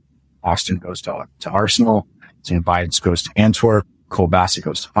 Austin goes to Arsenal. Zane Bides goes to Antwerp. Cole Bassett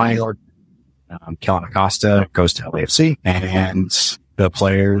goes to Feyenoord. Kellen Acosta goes to LAFC. And the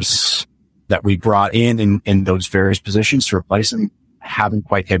players that we brought in those various positions to replace them haven't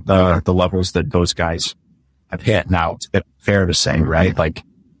quite hit the levels that those guys have hit. Now, it's a bit fair to say, right? Like,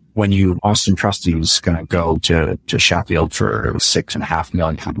 when Austin Trusty's going to go to Sheffield for $6.5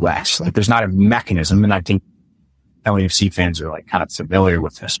 million less, like, there's not a mechanism. And I think LAFC fans are like kind of familiar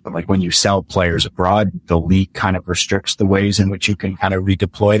with this, but like when you sell players abroad, the league kind of restricts the ways in which you can kind of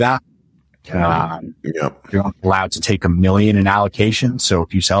redeploy that. You're allowed to take $1 million in allocation. So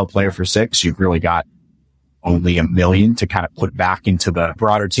if you sell a player for $6 million, you've really got only $1 million to kind of put back into the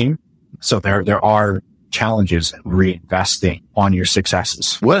broader team. So there are challenges in reinvesting on your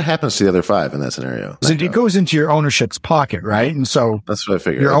successes. What happens to the other 5 in that scenario? So it goes into your ownership's pocket, right? And so that's what I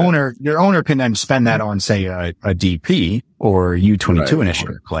figured. Your owner can then spend that on, say, a DP or U22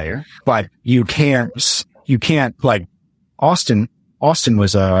 initiative player, but you can't like Austin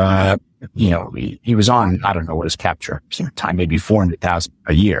was he was on, I don't know what his cap charge time, maybe $400,000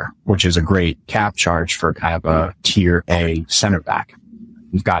 a year, which is a great cap charge for kind of a tier A center back.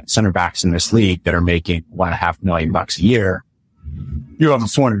 We've got center backs in this league that are making $1.5 million a year. You have a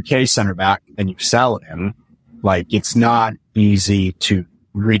 $400K center back and you sell him. Like, it's not easy to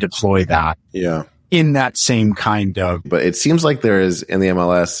redeploy that. Yeah. In that same kind of. But it seems like there is in the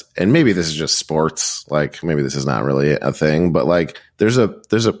MLS, and maybe this is just sports, like maybe this is not really a thing, but like there's a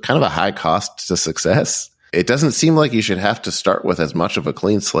kind of a high cost to success. It doesn't seem like you should have to start with as much of a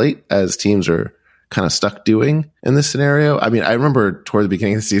clean slate as teams are kind of stuck doing in this scenario. I mean, I remember toward the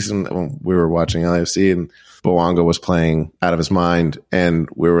beginning of the season when we were watching LAFC and Boanga was playing out of his mind, and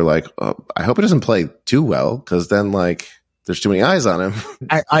we were like, oh, I hope it doesn't play too well, because then like there's too many eyes on him.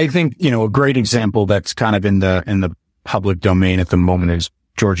 I think, a great example that's kind of in the public domain at the moment is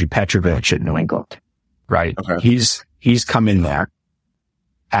Georgi Petrovic at New England, right? Okay. He's come in there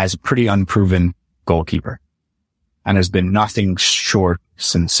as a pretty unproven goalkeeper and has been nothing short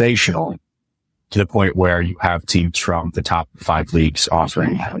sensational, to the point where you have teams from the top 5 leagues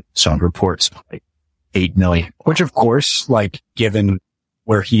offering some reports like $8 million, which of course, like, given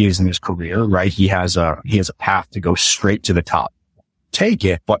where he is in his career, right? He has a path to go straight to the top. Take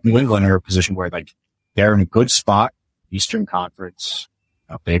it. But New England are in a position where like they're in a good spot, Eastern Conference,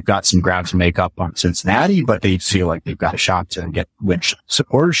 They've got some ground to make up on Cincinnati, but they feel like they've got a shot to win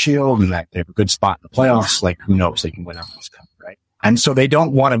Supporters Shield and that they have a good spot in the playoffs. Like, who knows? They can win MLS Cup, right? And so they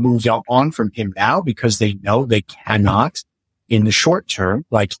don't want to move on from him now because they know they cannot, in the short term,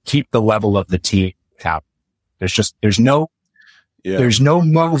 like keep the level of the team out. There's no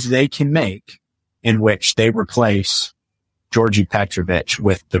move they can make in which they replace Georgi Petrovic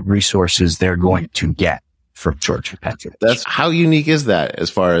with the resources they're going to get from Georgi Petrovic. That's how unique is that as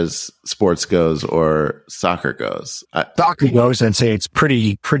far as sports goes or soccer goes? Soccer goes, I'd say it's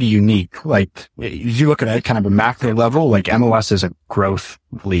pretty unique. Like, if you look at it kind of a macro level, like MLS is a growth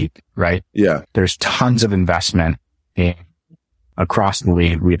league, right? Yeah. There's tons of investment across the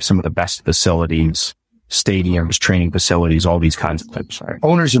league. We have some of the best facilities, stadiums, training facilities, all these kinds of things. Right?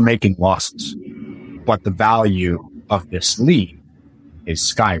 Owners are making losses, but the value of this league is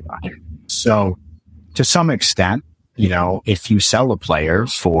skyrocketing. So to some extent, you know, if you sell a player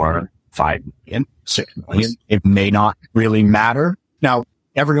for $5 million, $6 million, it may not really matter. Now,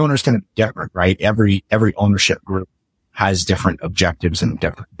 every owner is going to be different, right? Every ownership group has different objectives and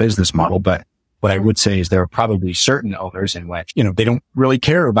different business model. But what I would say is there are probably certain owners in which, you know, they don't really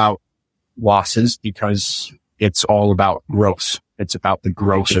care about losses because it's all about growth. It's about the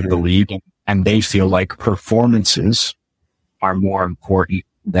growth of the league. And they feel like performances are more important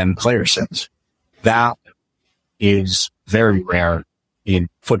than player sales. That is very rare in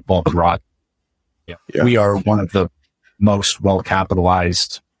football abroad. Yeah. We are one of the most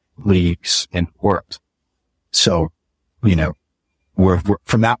well-capitalized leagues in the world. So, you know, we're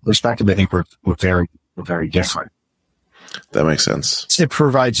from that perspective, I think we're very different. That makes sense. It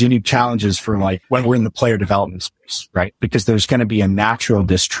provides unique challenges for like when we're in the player development space, right? Because there's going to be a natural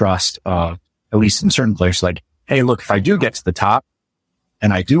distrust of, at least in certain players, like, hey, look, if I do get to the top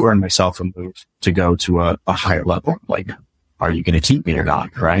and I do earn myself a move to go to a higher level, like, are you going to keep me or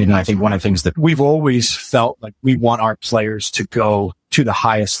not? Right. And I think one of the things that we've always felt like we want our players to go to the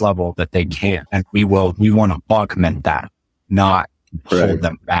highest level that they can. And we want to augment that, not hold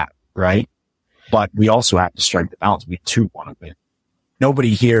them back. Right. But we also have to strike the balance. We too want to win.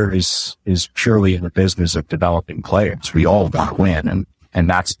 Nobody here is purely in the business of developing players. We all want to win. And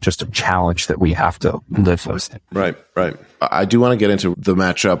that's just a challenge that we have to live with. Right. I do want to get into the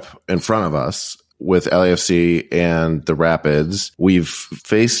matchup in front of us with LAFC and the Rapids. We've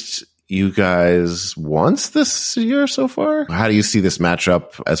faced you guys once this year so far. How do you see this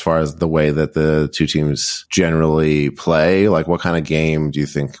matchup as far as the way that the two teams generally play? Like, what kind of game do you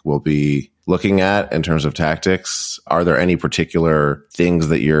think we'll be looking at in terms of tactics? Are there any particular things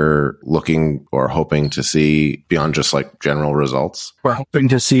that you're looking or hoping to see beyond just like general results? We're hoping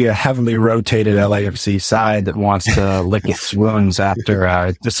to see a heavily rotated LAFC side that wants to lick its wounds after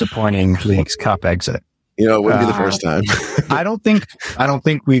a disappointing Leagues Cup exit. You know, it wouldn't be the first time. I don't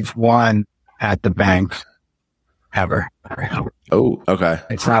think we've won at the bank ever. Oh, okay.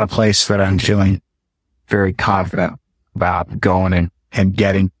 It's not a place that I'm feeling very confident about going and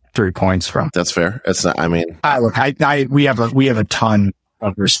getting 3 points from. That's fair. It's not, I mean, we have a ton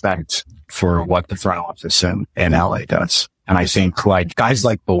of respect for what the front office in LA does. And I think like guys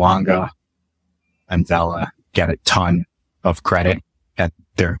like Bouanga and Vela get a ton of credit, and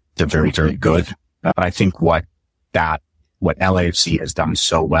they're very, very good. But I think what LAFC has done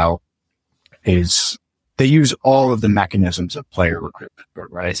so well is they use all of the mechanisms of player recruitment,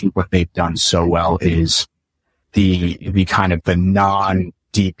 right? I think what they've done so well is the kind of the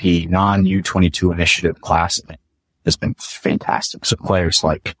non-DP, non-U22 initiative class has been fantastic. So players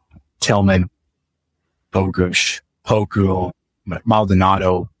like Tillman, Bogusz, Poku,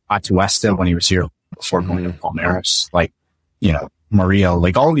 Maldonado, Atuesta when he was here before going to Palmeiras, like, you know, Mario,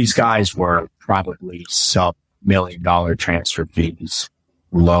 like all these guys were probably sub-$1 million transfer fees,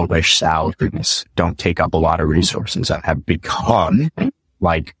 lowish salaries, don't take up a lot of resources, and have become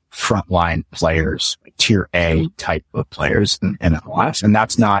like frontline players, like tier A type of players in MLS. And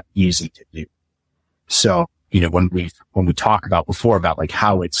that's not easy to do. So, you know, when we talk about before about like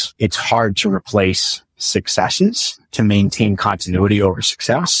how it's hard to replace successes to maintain continuity over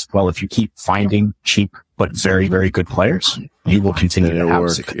success. Well, if you keep finding cheap but very, very good players, you will continue to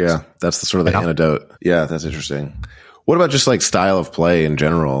have success. Yeah, that's the sort of the antidote. Yeah, that's interesting. What about just like style of play in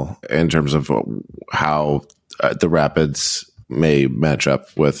general, in terms of how the Rapids may match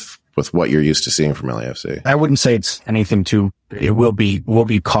up with what you're used to seeing from LAFC? I wouldn't say it's anything we'll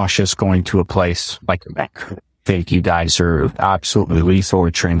be cautious going to a place like Quebec. I think you guys are absolutely lethal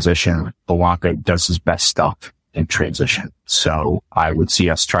at transition. Bouanga does his best stuff in transition. So I would see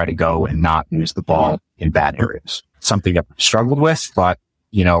us try to go and not use the ball in bad areas. Something that we've struggled with, but,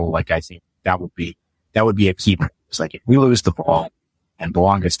 you know, like I think that would be a key. It's like if we lose the ball And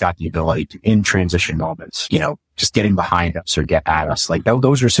Belonga's got the ability to, in transition moments, just getting behind us or get at us. Like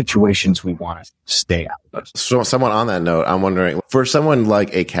those are situations we want to stay out of. So someone on that note, I'm wondering, for someone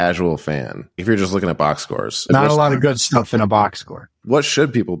like a casual fan, if you're just looking at box scores, not a lot of good stuff in a box score. What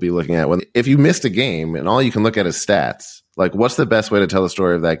should people be looking at if you missed a game and all you can look at is stats? Like, what's the best way to tell the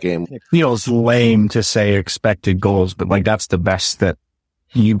story of that game? It feels lame to say expected goals, but like that's the best that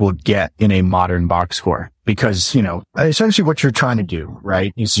you will get in a modern box score, because, essentially what you're trying to do,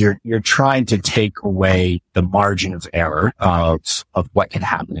 right, is you're trying to take away the margin of error of what can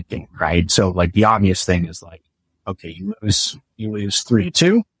happen in a game, right? So like the obvious thing is like, okay, you lose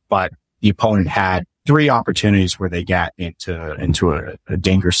 3-2, but the opponent had 3 opportunities where they get into a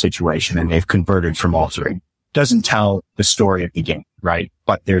dangerous situation and they've converted from all 3. Doesn't tell the story of the game, right?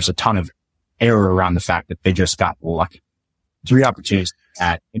 But there's a ton of error around the fact that they just got lucky. 3 opportunities.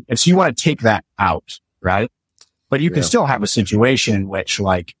 And so you want to take that out, right? But you can still have a situation in which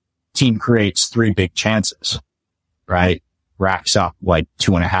like team creates 3 big chances, right? Racks up like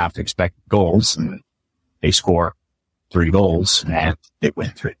 2.5 expected goals and they score 3 goals and they win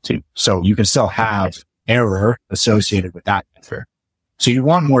 3-2. So you can still have error associated with that effort. So you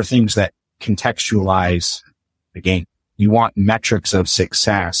want more things that contextualize the game. You want metrics of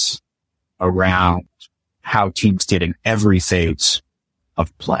success around how teams did in every phase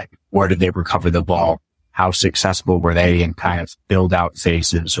of play. Where did they recover the ball? How successful were they in kind of build out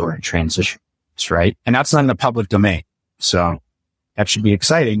phases or in transitions, right? And that's not in the public domain. So that should be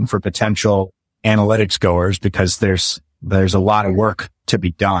exciting for potential analytics goers, because there's a lot of work to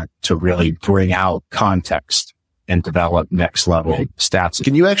be done to really bring out context and develop next level stats.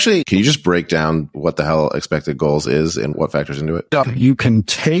 Can you just break down what the hell expected goals is and what factors into it? You can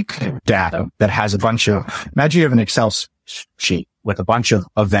take data that has imagine you have an Excel sheet with a bunch of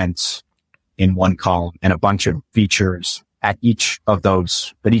events in one column and a bunch of features at each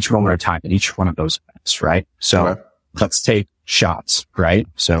moment of time, at each one of those events, right? So let's take shots, right?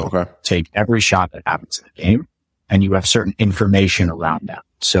 So take every shot that happens in the game and you have certain information around that.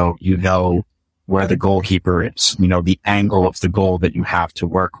 So where the goalkeeper is, the angle of the goal that you have to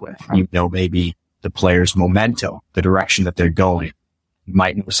work with, maybe the player's momentum, the direction that they're going. You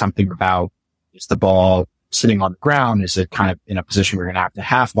might know something about, is the ball sitting on the ground? Is it kind of in a position where you're going to have to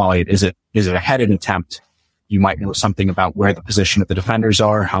half volley it? Is it a headed attempt? You might know something about where the position of the defenders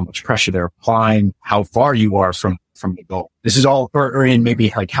are, how much pressure they're applying, how far you are from the goal. This is all, or in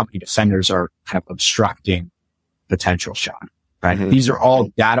maybe like how many defenders are kind of obstructing potential shot, right? Mm-hmm. These are all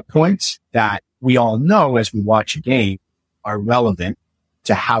data points that we all know as we watch a game are relevant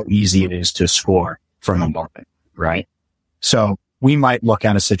to how easy it is to score from a moment, right? So we might look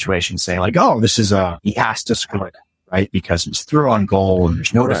at a situation and say like, oh, he has to score that, right? Because it's through on goal and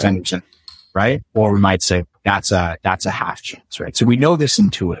there's no defenders in, right? Or we might say that's a half chance, right? So we know this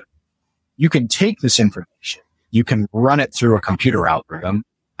intuitively. You can take this information, you can run it through a computer algorithm,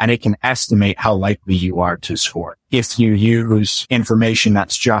 and it can estimate how likely you are to score. If you use information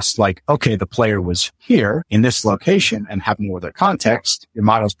that's just like, okay, the player was here in this location and have no other context, your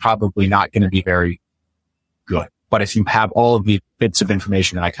model's probably not going to be very good. But if you have all of the bits of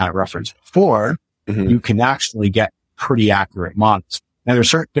information that I kind of referenced before, you can actually get pretty accurate models. Now,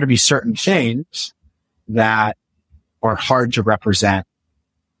 there's going to be certain things that are hard to represent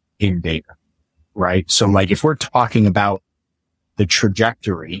in data, right? So like if we're talking about the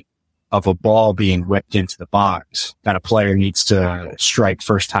trajectory of a ball being whipped into the box that a player needs to strike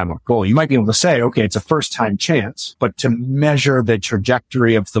first time on goal, you might be able to say, okay, it's a first time chance, but to measure the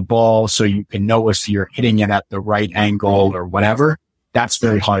trajectory of the ball so you can know if you're hitting it at the right angle or whatever, that's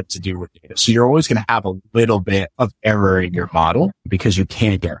very hard to do with data. So you're always going to have a little bit of error in your model because you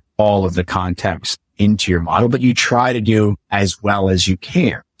can't get all of the context into your model, but you try to do as well as you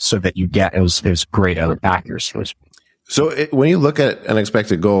can so that you get as great of accuracy. So when you look at an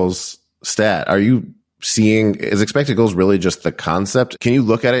expected goals stat, are you seeing, is expected goals really just the concept? Can you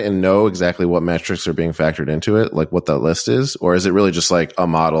look at it and know exactly what metrics are being factored into it, like what that list is? Or is it really just like a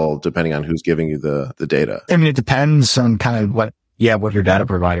model depending on who's giving you the data? I mean, it depends on kind of what your data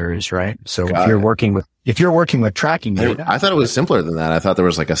provider is, right? So if you're working with tracking data. I thought it was simpler than that. I thought there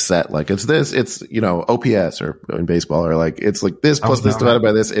was like a set, like it's OPS or in baseball, or like it's like this plus this divided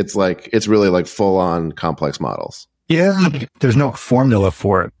by this. It's like, it's really like full on complex models. Yeah. There's no formula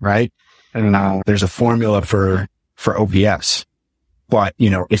for it, right? And there's a formula for OPS. But,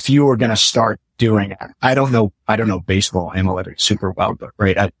 if you were going to start doing, I don't know baseball analytics super well, but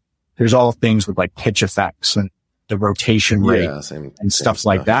right. There's all things with like pitch effects and the rotation rate and stuff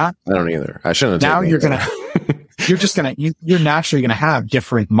like that. I don't either. I shouldn't have. Now you're naturally going to have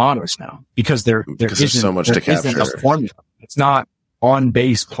different models now because there isn't so much to capture. A formula. It's not on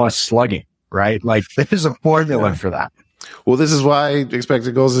base plus slugging, right? Like there's a formula for that. Well, this is why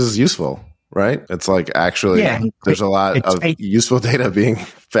expected goals is useful, right? It's like actually there's a lot of useful data being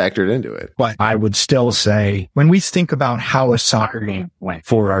factored into it. But I would still say when we think about how a soccer game went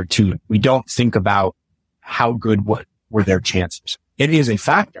for our team, we don't think about how good were their chances. It is a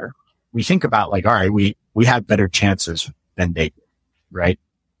factor. We think about like, all right, we had better chances than they did, right?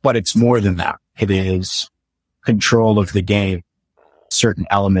 But it's more than that. It is control of the game. Certain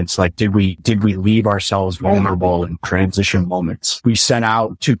elements, like did we leave ourselves vulnerable in transition moments? We set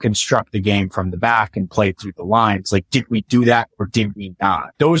out to construct the game from the back and play through the lines. Like, did we do that or did we not?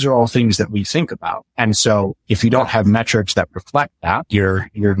 Those are all things that we think about. And so if you don't have metrics that reflect that, you're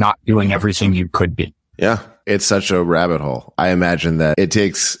not doing everything you could be. Yeah. It's such a rabbit hole. I imagine that it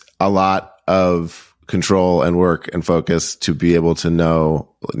takes a lot of control and work and focus to be able to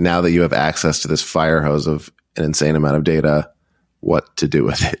know, now that you have access to this fire hose of an insane amount of data, what to do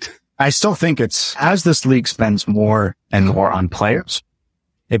with it. I still think it's, as this league spends more and more on players,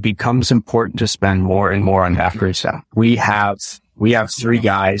 it becomes important to spend more and more on accuracy. We have 3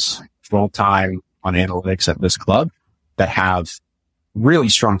 guys full time on analytics at this club that have really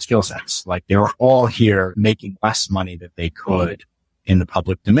strong skill sets. Like they were all here making less money than they could in the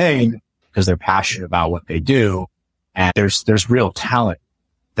public domain because they're passionate about what they do. And there's real talent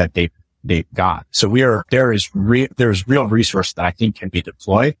that they've got. So there's real resource that I think can be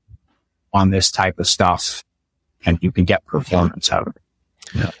deployed on this type of stuff and you can get performance out of it.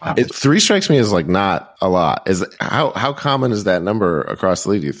 Yeah. 3 strikes me as like not a lot. How common is that number across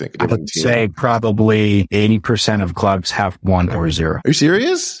the league, do you think? I would say probably 80% of clubs have 1 or 0. Are you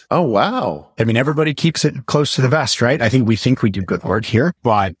serious? Oh, wow. I mean, everybody keeps it close to the vest, right? I think we do good work here,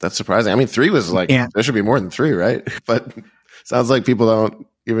 but that's surprising. I mean, 3 was like, there should be more than 3, right? But sounds like people don't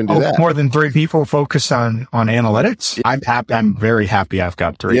even do that. More than 3 people focus on analytics. Yeah. I'm happy. I'm very happy I've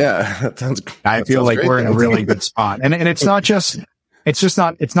got 3. Yeah. That sounds I feel like we're in a really good spot. And it's not just, it's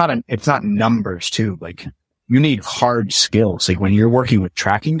not numbers too. Like you need hard skills. Like when you're working with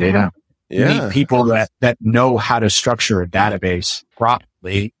tracking data, you need people that know how to structure a database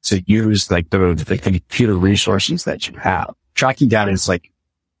properly to use like the computer resources that you have. Tracking data is like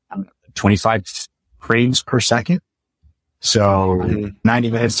 25 frames per second. So 90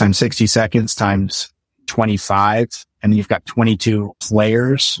 minutes times 60 seconds times 25. And then you've got 22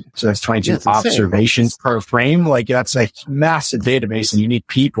 players. So that's 22 observations per frame. Like that's a massive database and you need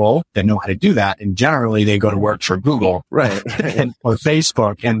people that know how to do that. And generally they go to work for Google. Right. or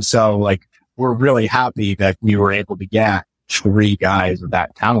Facebook. And so like we're really happy that we were able to get 3 guys of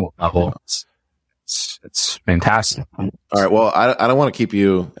that talent level. It's fantastic. All right. Well, I don't want to keep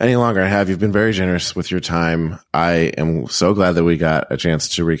you any longer. You've been very generous with your time. I am so glad that we got a chance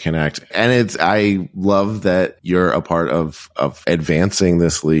to reconnect. And I love that you're a part of advancing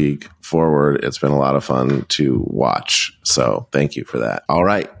this league forward. It's been a lot of fun to watch. So thank you for that. All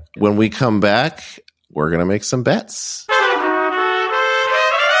right. When we come back, we're going to make some bets.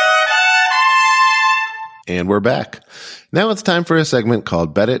 And we're back. Now it's time for a segment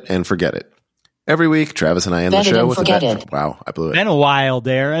called Bet It and Forget It. Every week, Travis and I end the show with a bet. Wow, I blew it. It's been a while,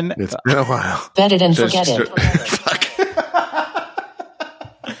 Darren. It's been a while. Bet it and forget it. Fuck.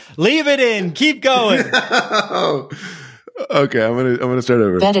 Leave it in. Keep going. Okay, I'm gonna start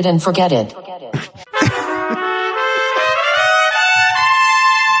over. Bet it and forget it.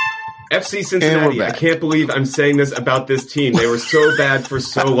 FC Cincinnati, I can't believe I'm saying this about this team. They were so bad for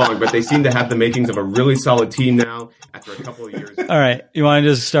so long, but they seem to have the makings of a really solid team now after a couple of years. All right. You want to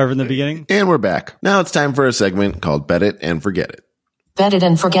just start from the beginning? And we're back. Now it's time for a segment called Bet It and Forget It. Bet it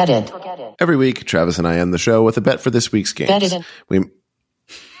and forget it. Every week, Travis and I end the show with a bet for this week's games. Bet it and...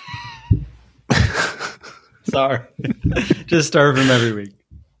 Sorry. Just start from every week.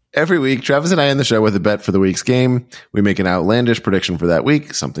 Every week, Travis and I end the show with a bet for the week's game. We make an outlandish prediction for that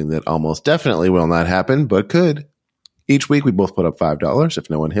week, something that almost definitely will not happen, but could. Each week, we both put up $5. If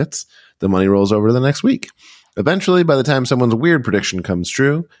no one hits, the money rolls over to the next week. Eventually, by the time someone's weird prediction comes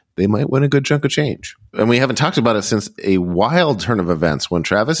true, they might win a good chunk of change. And we haven't talked about it since a wild turn of events when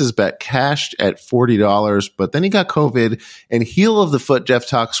Travis's bet cashed at $40, but then he got COVID and heel of the foot Jeff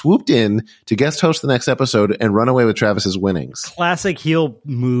Talk swooped in to guest host the next episode and run away with Travis's winnings. Classic heel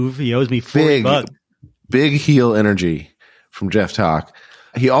move. He owes me $40. Big heel energy from Jeff Talk.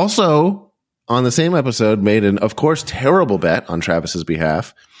 He also, on the same episode, made an, of course, terrible bet on Travis's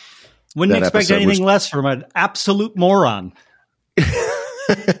behalf. Wouldn't expect anything less from an absolute moron.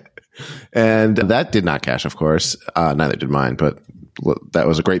 And that did not cash, of course. Neither did mine, but that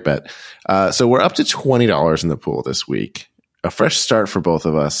was a great bet. So we're up to $20 in the pool this week. A fresh start for both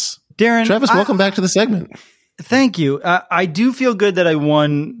of us. Darren, Travis, welcome back to the segment. Thank you. I do feel good that I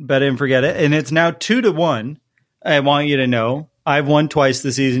won Bet It and Forget It, and it's now 2-1. I want you to know I've won twice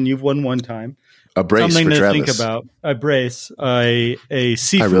this season. You've won one time. A brace Something for to Travis. think about. A brace. A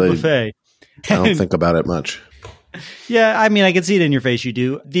seafood buffet. I don't think about it much. Yeah, I mean, I can see it in your face. You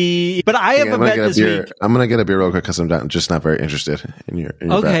do. But I have a bet this week. I'm going to get a beer real quick because I'm just not very interested in your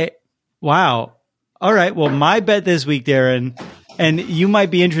okay. bet. Wow. All right. Well, my bet this week, Darren, and you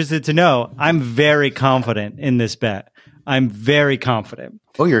might be interested to know, I'm very confident in this bet. I'm very confident.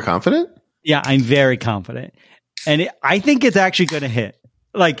 Oh, you're confident? Yeah, I'm very confident. And I think it's actually going to hit.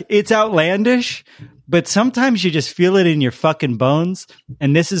 Like, it's outlandish, but sometimes you just feel it in your fucking bones,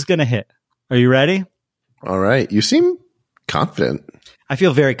 and this is going to hit. Are you ready? All right. You seem confident. I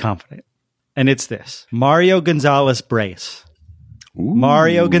feel very confident. And it's this. Mario Gonzalez brace. Ooh.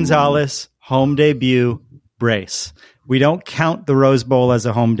 Mario Gonzalez home debut brace. We don't count the Rose Bowl as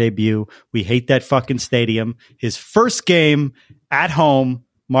a home debut. We hate that fucking stadium. His first game at home,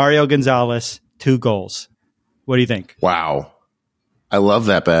 Mario Gonzalez, 2 goals. What do you think? Wow. I love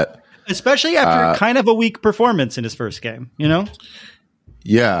that bet. Especially after kind of a weak performance in his first game, you know?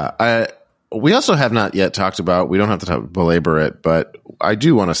 Yeah. We also have not yet talked about, we don't have to belabor it, but I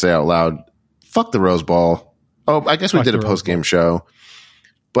do want to say out loud, fuck the Rose Bowl. Oh, I guess we did a post-game show.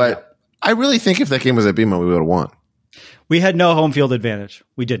 But I really think if that game was at BMO, we would have won. We had no home field advantage.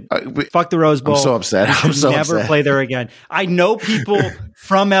 We didn't. Fuck the Rose Bowl. I'm so upset. I'm so never upset. Play there again. I know people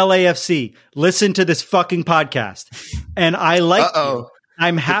from LAFC listen to this fucking podcast, and I like you.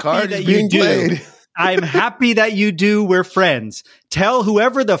 I'm happy that you do. I'm happy that you do. We're friends. Tell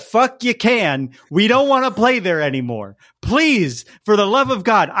whoever the fuck you can, we don't want to play there anymore. Please, for the love of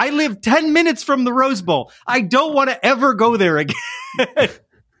God. I live 10 minutes from the Rose Bowl. I don't want to ever go there again.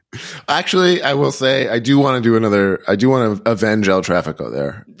 Actually, I will say I do want to avenge El Tráfico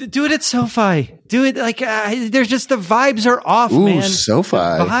there. Do it at SoFi. Do it like there's just the vibes are off, man. SoFi.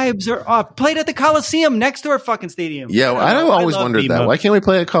 The vibes are off. Play it at the Coliseum next to our fucking stadium. Yeah, well, I've always wondered that. Why can't we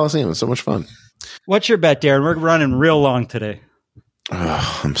play at Coliseum? It's so much fun. What's your bet, Darren? We're running real long today.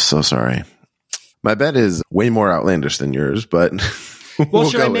 Oh, I'm so sorry. My bet is way more outlandish than yours, but well,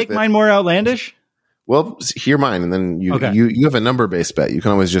 should I make mine more outlandish? Well, hear mine, and then you have a number-based bet. You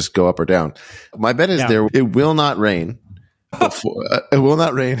can always just go up or down. My bet is it will not rain. It will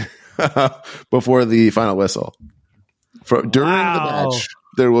not rain before the final whistle. During the match,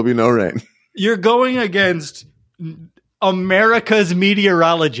 there will be no rain. You're going against America's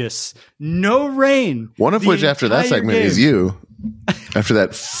meteorologists. No rain. One of which, after that segment, is you. After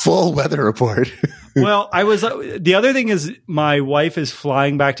that full weather report. Well, the other thing is my wife is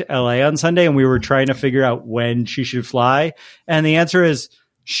flying back to LA on Sunday, and we were trying to figure out when she should fly. And the answer is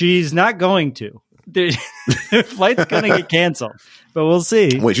she's not going to. The flight's going to get canceled, but we'll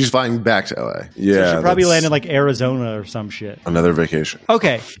see. Wait, she's flying back to LA. Yeah. So she probably landed like Arizona or some shit. Another vacation.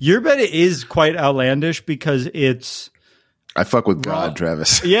 Okay. Your bet is quite outlandish because it's. I fuck with God,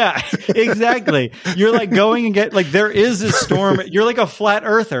 Travis. Yeah, exactly. You're like going and get like there is a storm. You're like a flat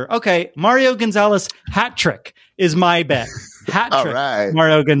earther. Okay, Mario Gonzalez hat trick is my bet. Hat trick, right.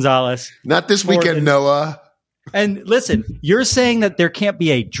 Mario Gonzalez. Not this weekend, Noah. And listen, you're saying that there can't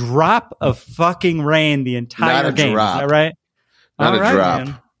be a drop of fucking rain the entire game. Drop. Is that right? Not all a drop.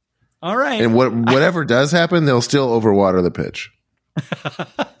 Man. All right. And whatever does happen, they'll still overwater the pitch.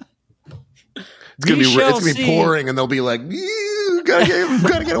 It's gonna be pouring, and they'll be like, gotta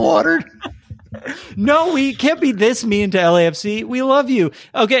get it watered. No, we can't be this mean to LAFC. We love you.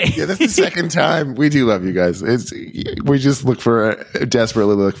 Okay. Yeah, that's the second time. We do love you guys. We just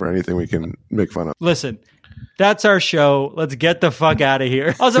desperately look for anything we can make fun of. Listen, that's our show. Let's get the fuck out of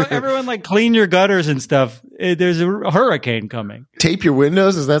here. Also, everyone like clean your gutters and stuff. There's a hurricane coming. Tape your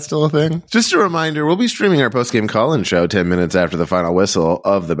windows. Is that still a thing? Just a reminder, we'll be streaming our post-game call-in show 10 minutes after the final whistle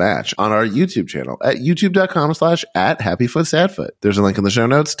of the match on our YouTube channel at youtube.com/@HappyFootSadFoot. There's a link in the show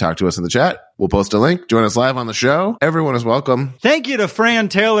notes. Talk to us in the chat. We'll post a link. Join us live on the show. Everyone is welcome. Thank you to Fran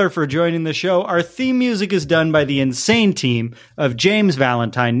Taylor for joining the show. Our theme music is done by the insane team of James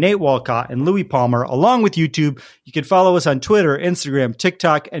Valentine, Nate Walcott, and Louis Palmer, along with YouTube. You can follow us on Twitter, Instagram,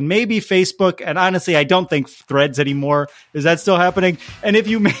 TikTok, and maybe Facebook. And honestly, I don't think Threads anymore. Is that still happening? And if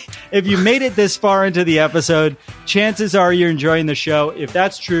you made it this far into the episode, chances are you're enjoying the show. If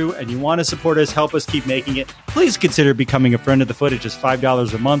that's true and you want to support us, help us keep making it, please consider becoming a friend of the foot at just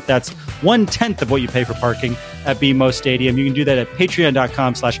 $5 a month. That's 1/10 of what you pay for parking at BMO Stadium. You can do that at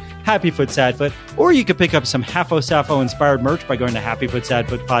patreon.com/HappyFootSadFoot, or you can pick up some Halfo Sappho inspired merch by going to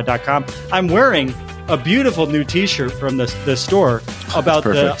happyfootsadfootpod.com. I'm wearing a beautiful new t-shirt from the store about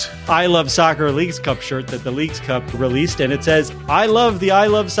the I Love Soccer Leagues Cup shirt that the Leagues Cup released, and it says I love the I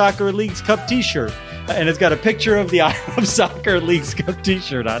Love Soccer Leagues Cup t-shirt. and it's got a picture of the I Love Soccer Leagues Cup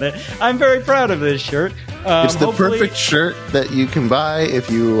t-shirt on it. I'm very proud of this shirt. It's the perfect shirt that you can buy if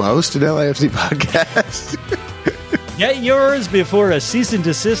you host an LAFC podcast. Get yours before a cease and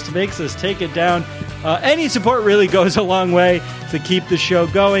desist makes us take it down. Any support really goes a long way to keep the show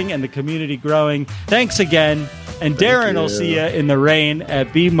going and the community growing. Thanks again. And Darren will see you in the rain at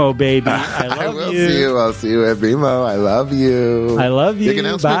BMO, baby. I love will you. See you. I'll see you at BMO. I love you. I love you. Big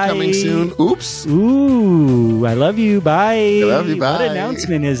announcement coming soon. Oops. Ooh, I love you. Bye. I love you. Bye. What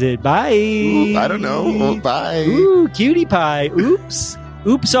announcement is it? Bye. Ooh, I don't know. Oh, bye. Ooh, cutie pie. Oops.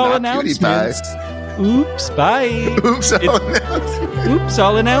 Oops, all Not announcements. Oops, bye. Oops, all announcements. Oops,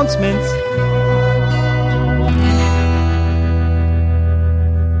 all announcements.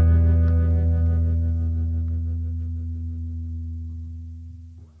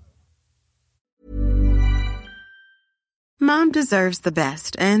 Mom deserves the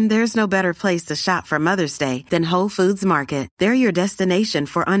best, and there's no better place to shop for Mother's Day than Whole Foods Market. They're your destination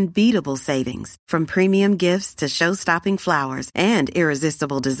for unbeatable savings, from premium gifts to show-stopping flowers and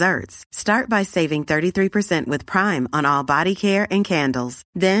irresistible desserts. Start by saving 33% with Prime on all body care and candles.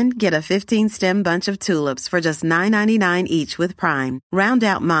 Then get a 15-stem bunch of tulips for just $9.99 each with Prime. Round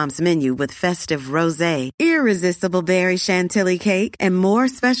out Mom's menu with festive rosé, irresistible berry chantilly cake, and more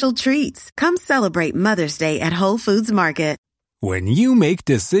special treats. Come celebrate Mother's Day at Whole Foods Market. When you make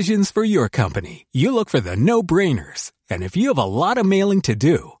decisions for your company, you look for the no-brainers. And if you have a lot of mailing to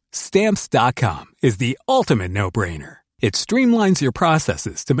do, Stamps.com is the ultimate no-brainer. It streamlines your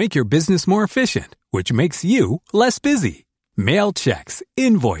processes to make your business more efficient, which makes you less busy. Mail checks,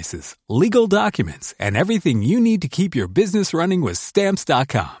 invoices, legal documents, and everything you need to keep your business running with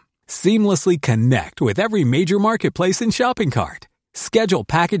Stamps.com. Seamlessly connect with every major marketplace and shopping cart. Schedule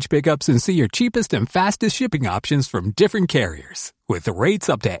package pickups and see your cheapest and fastest shipping options from different carriers, with rates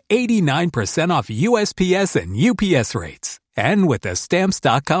up to 89% off USPS and UPS rates. And with the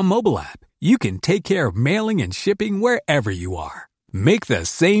Stamps.com mobile app, you can take care of mailing and shipping wherever you are. Make the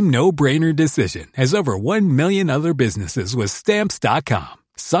same no-brainer decision as over 1 million other businesses with Stamps.com.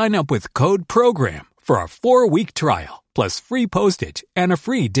 Sign up with code PROGRAM for a 4-week trial, plus free postage and a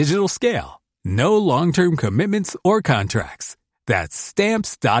free digital scale. No long-term commitments or contracts. That's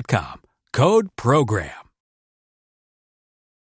Stamps.com. Code PROGRAM.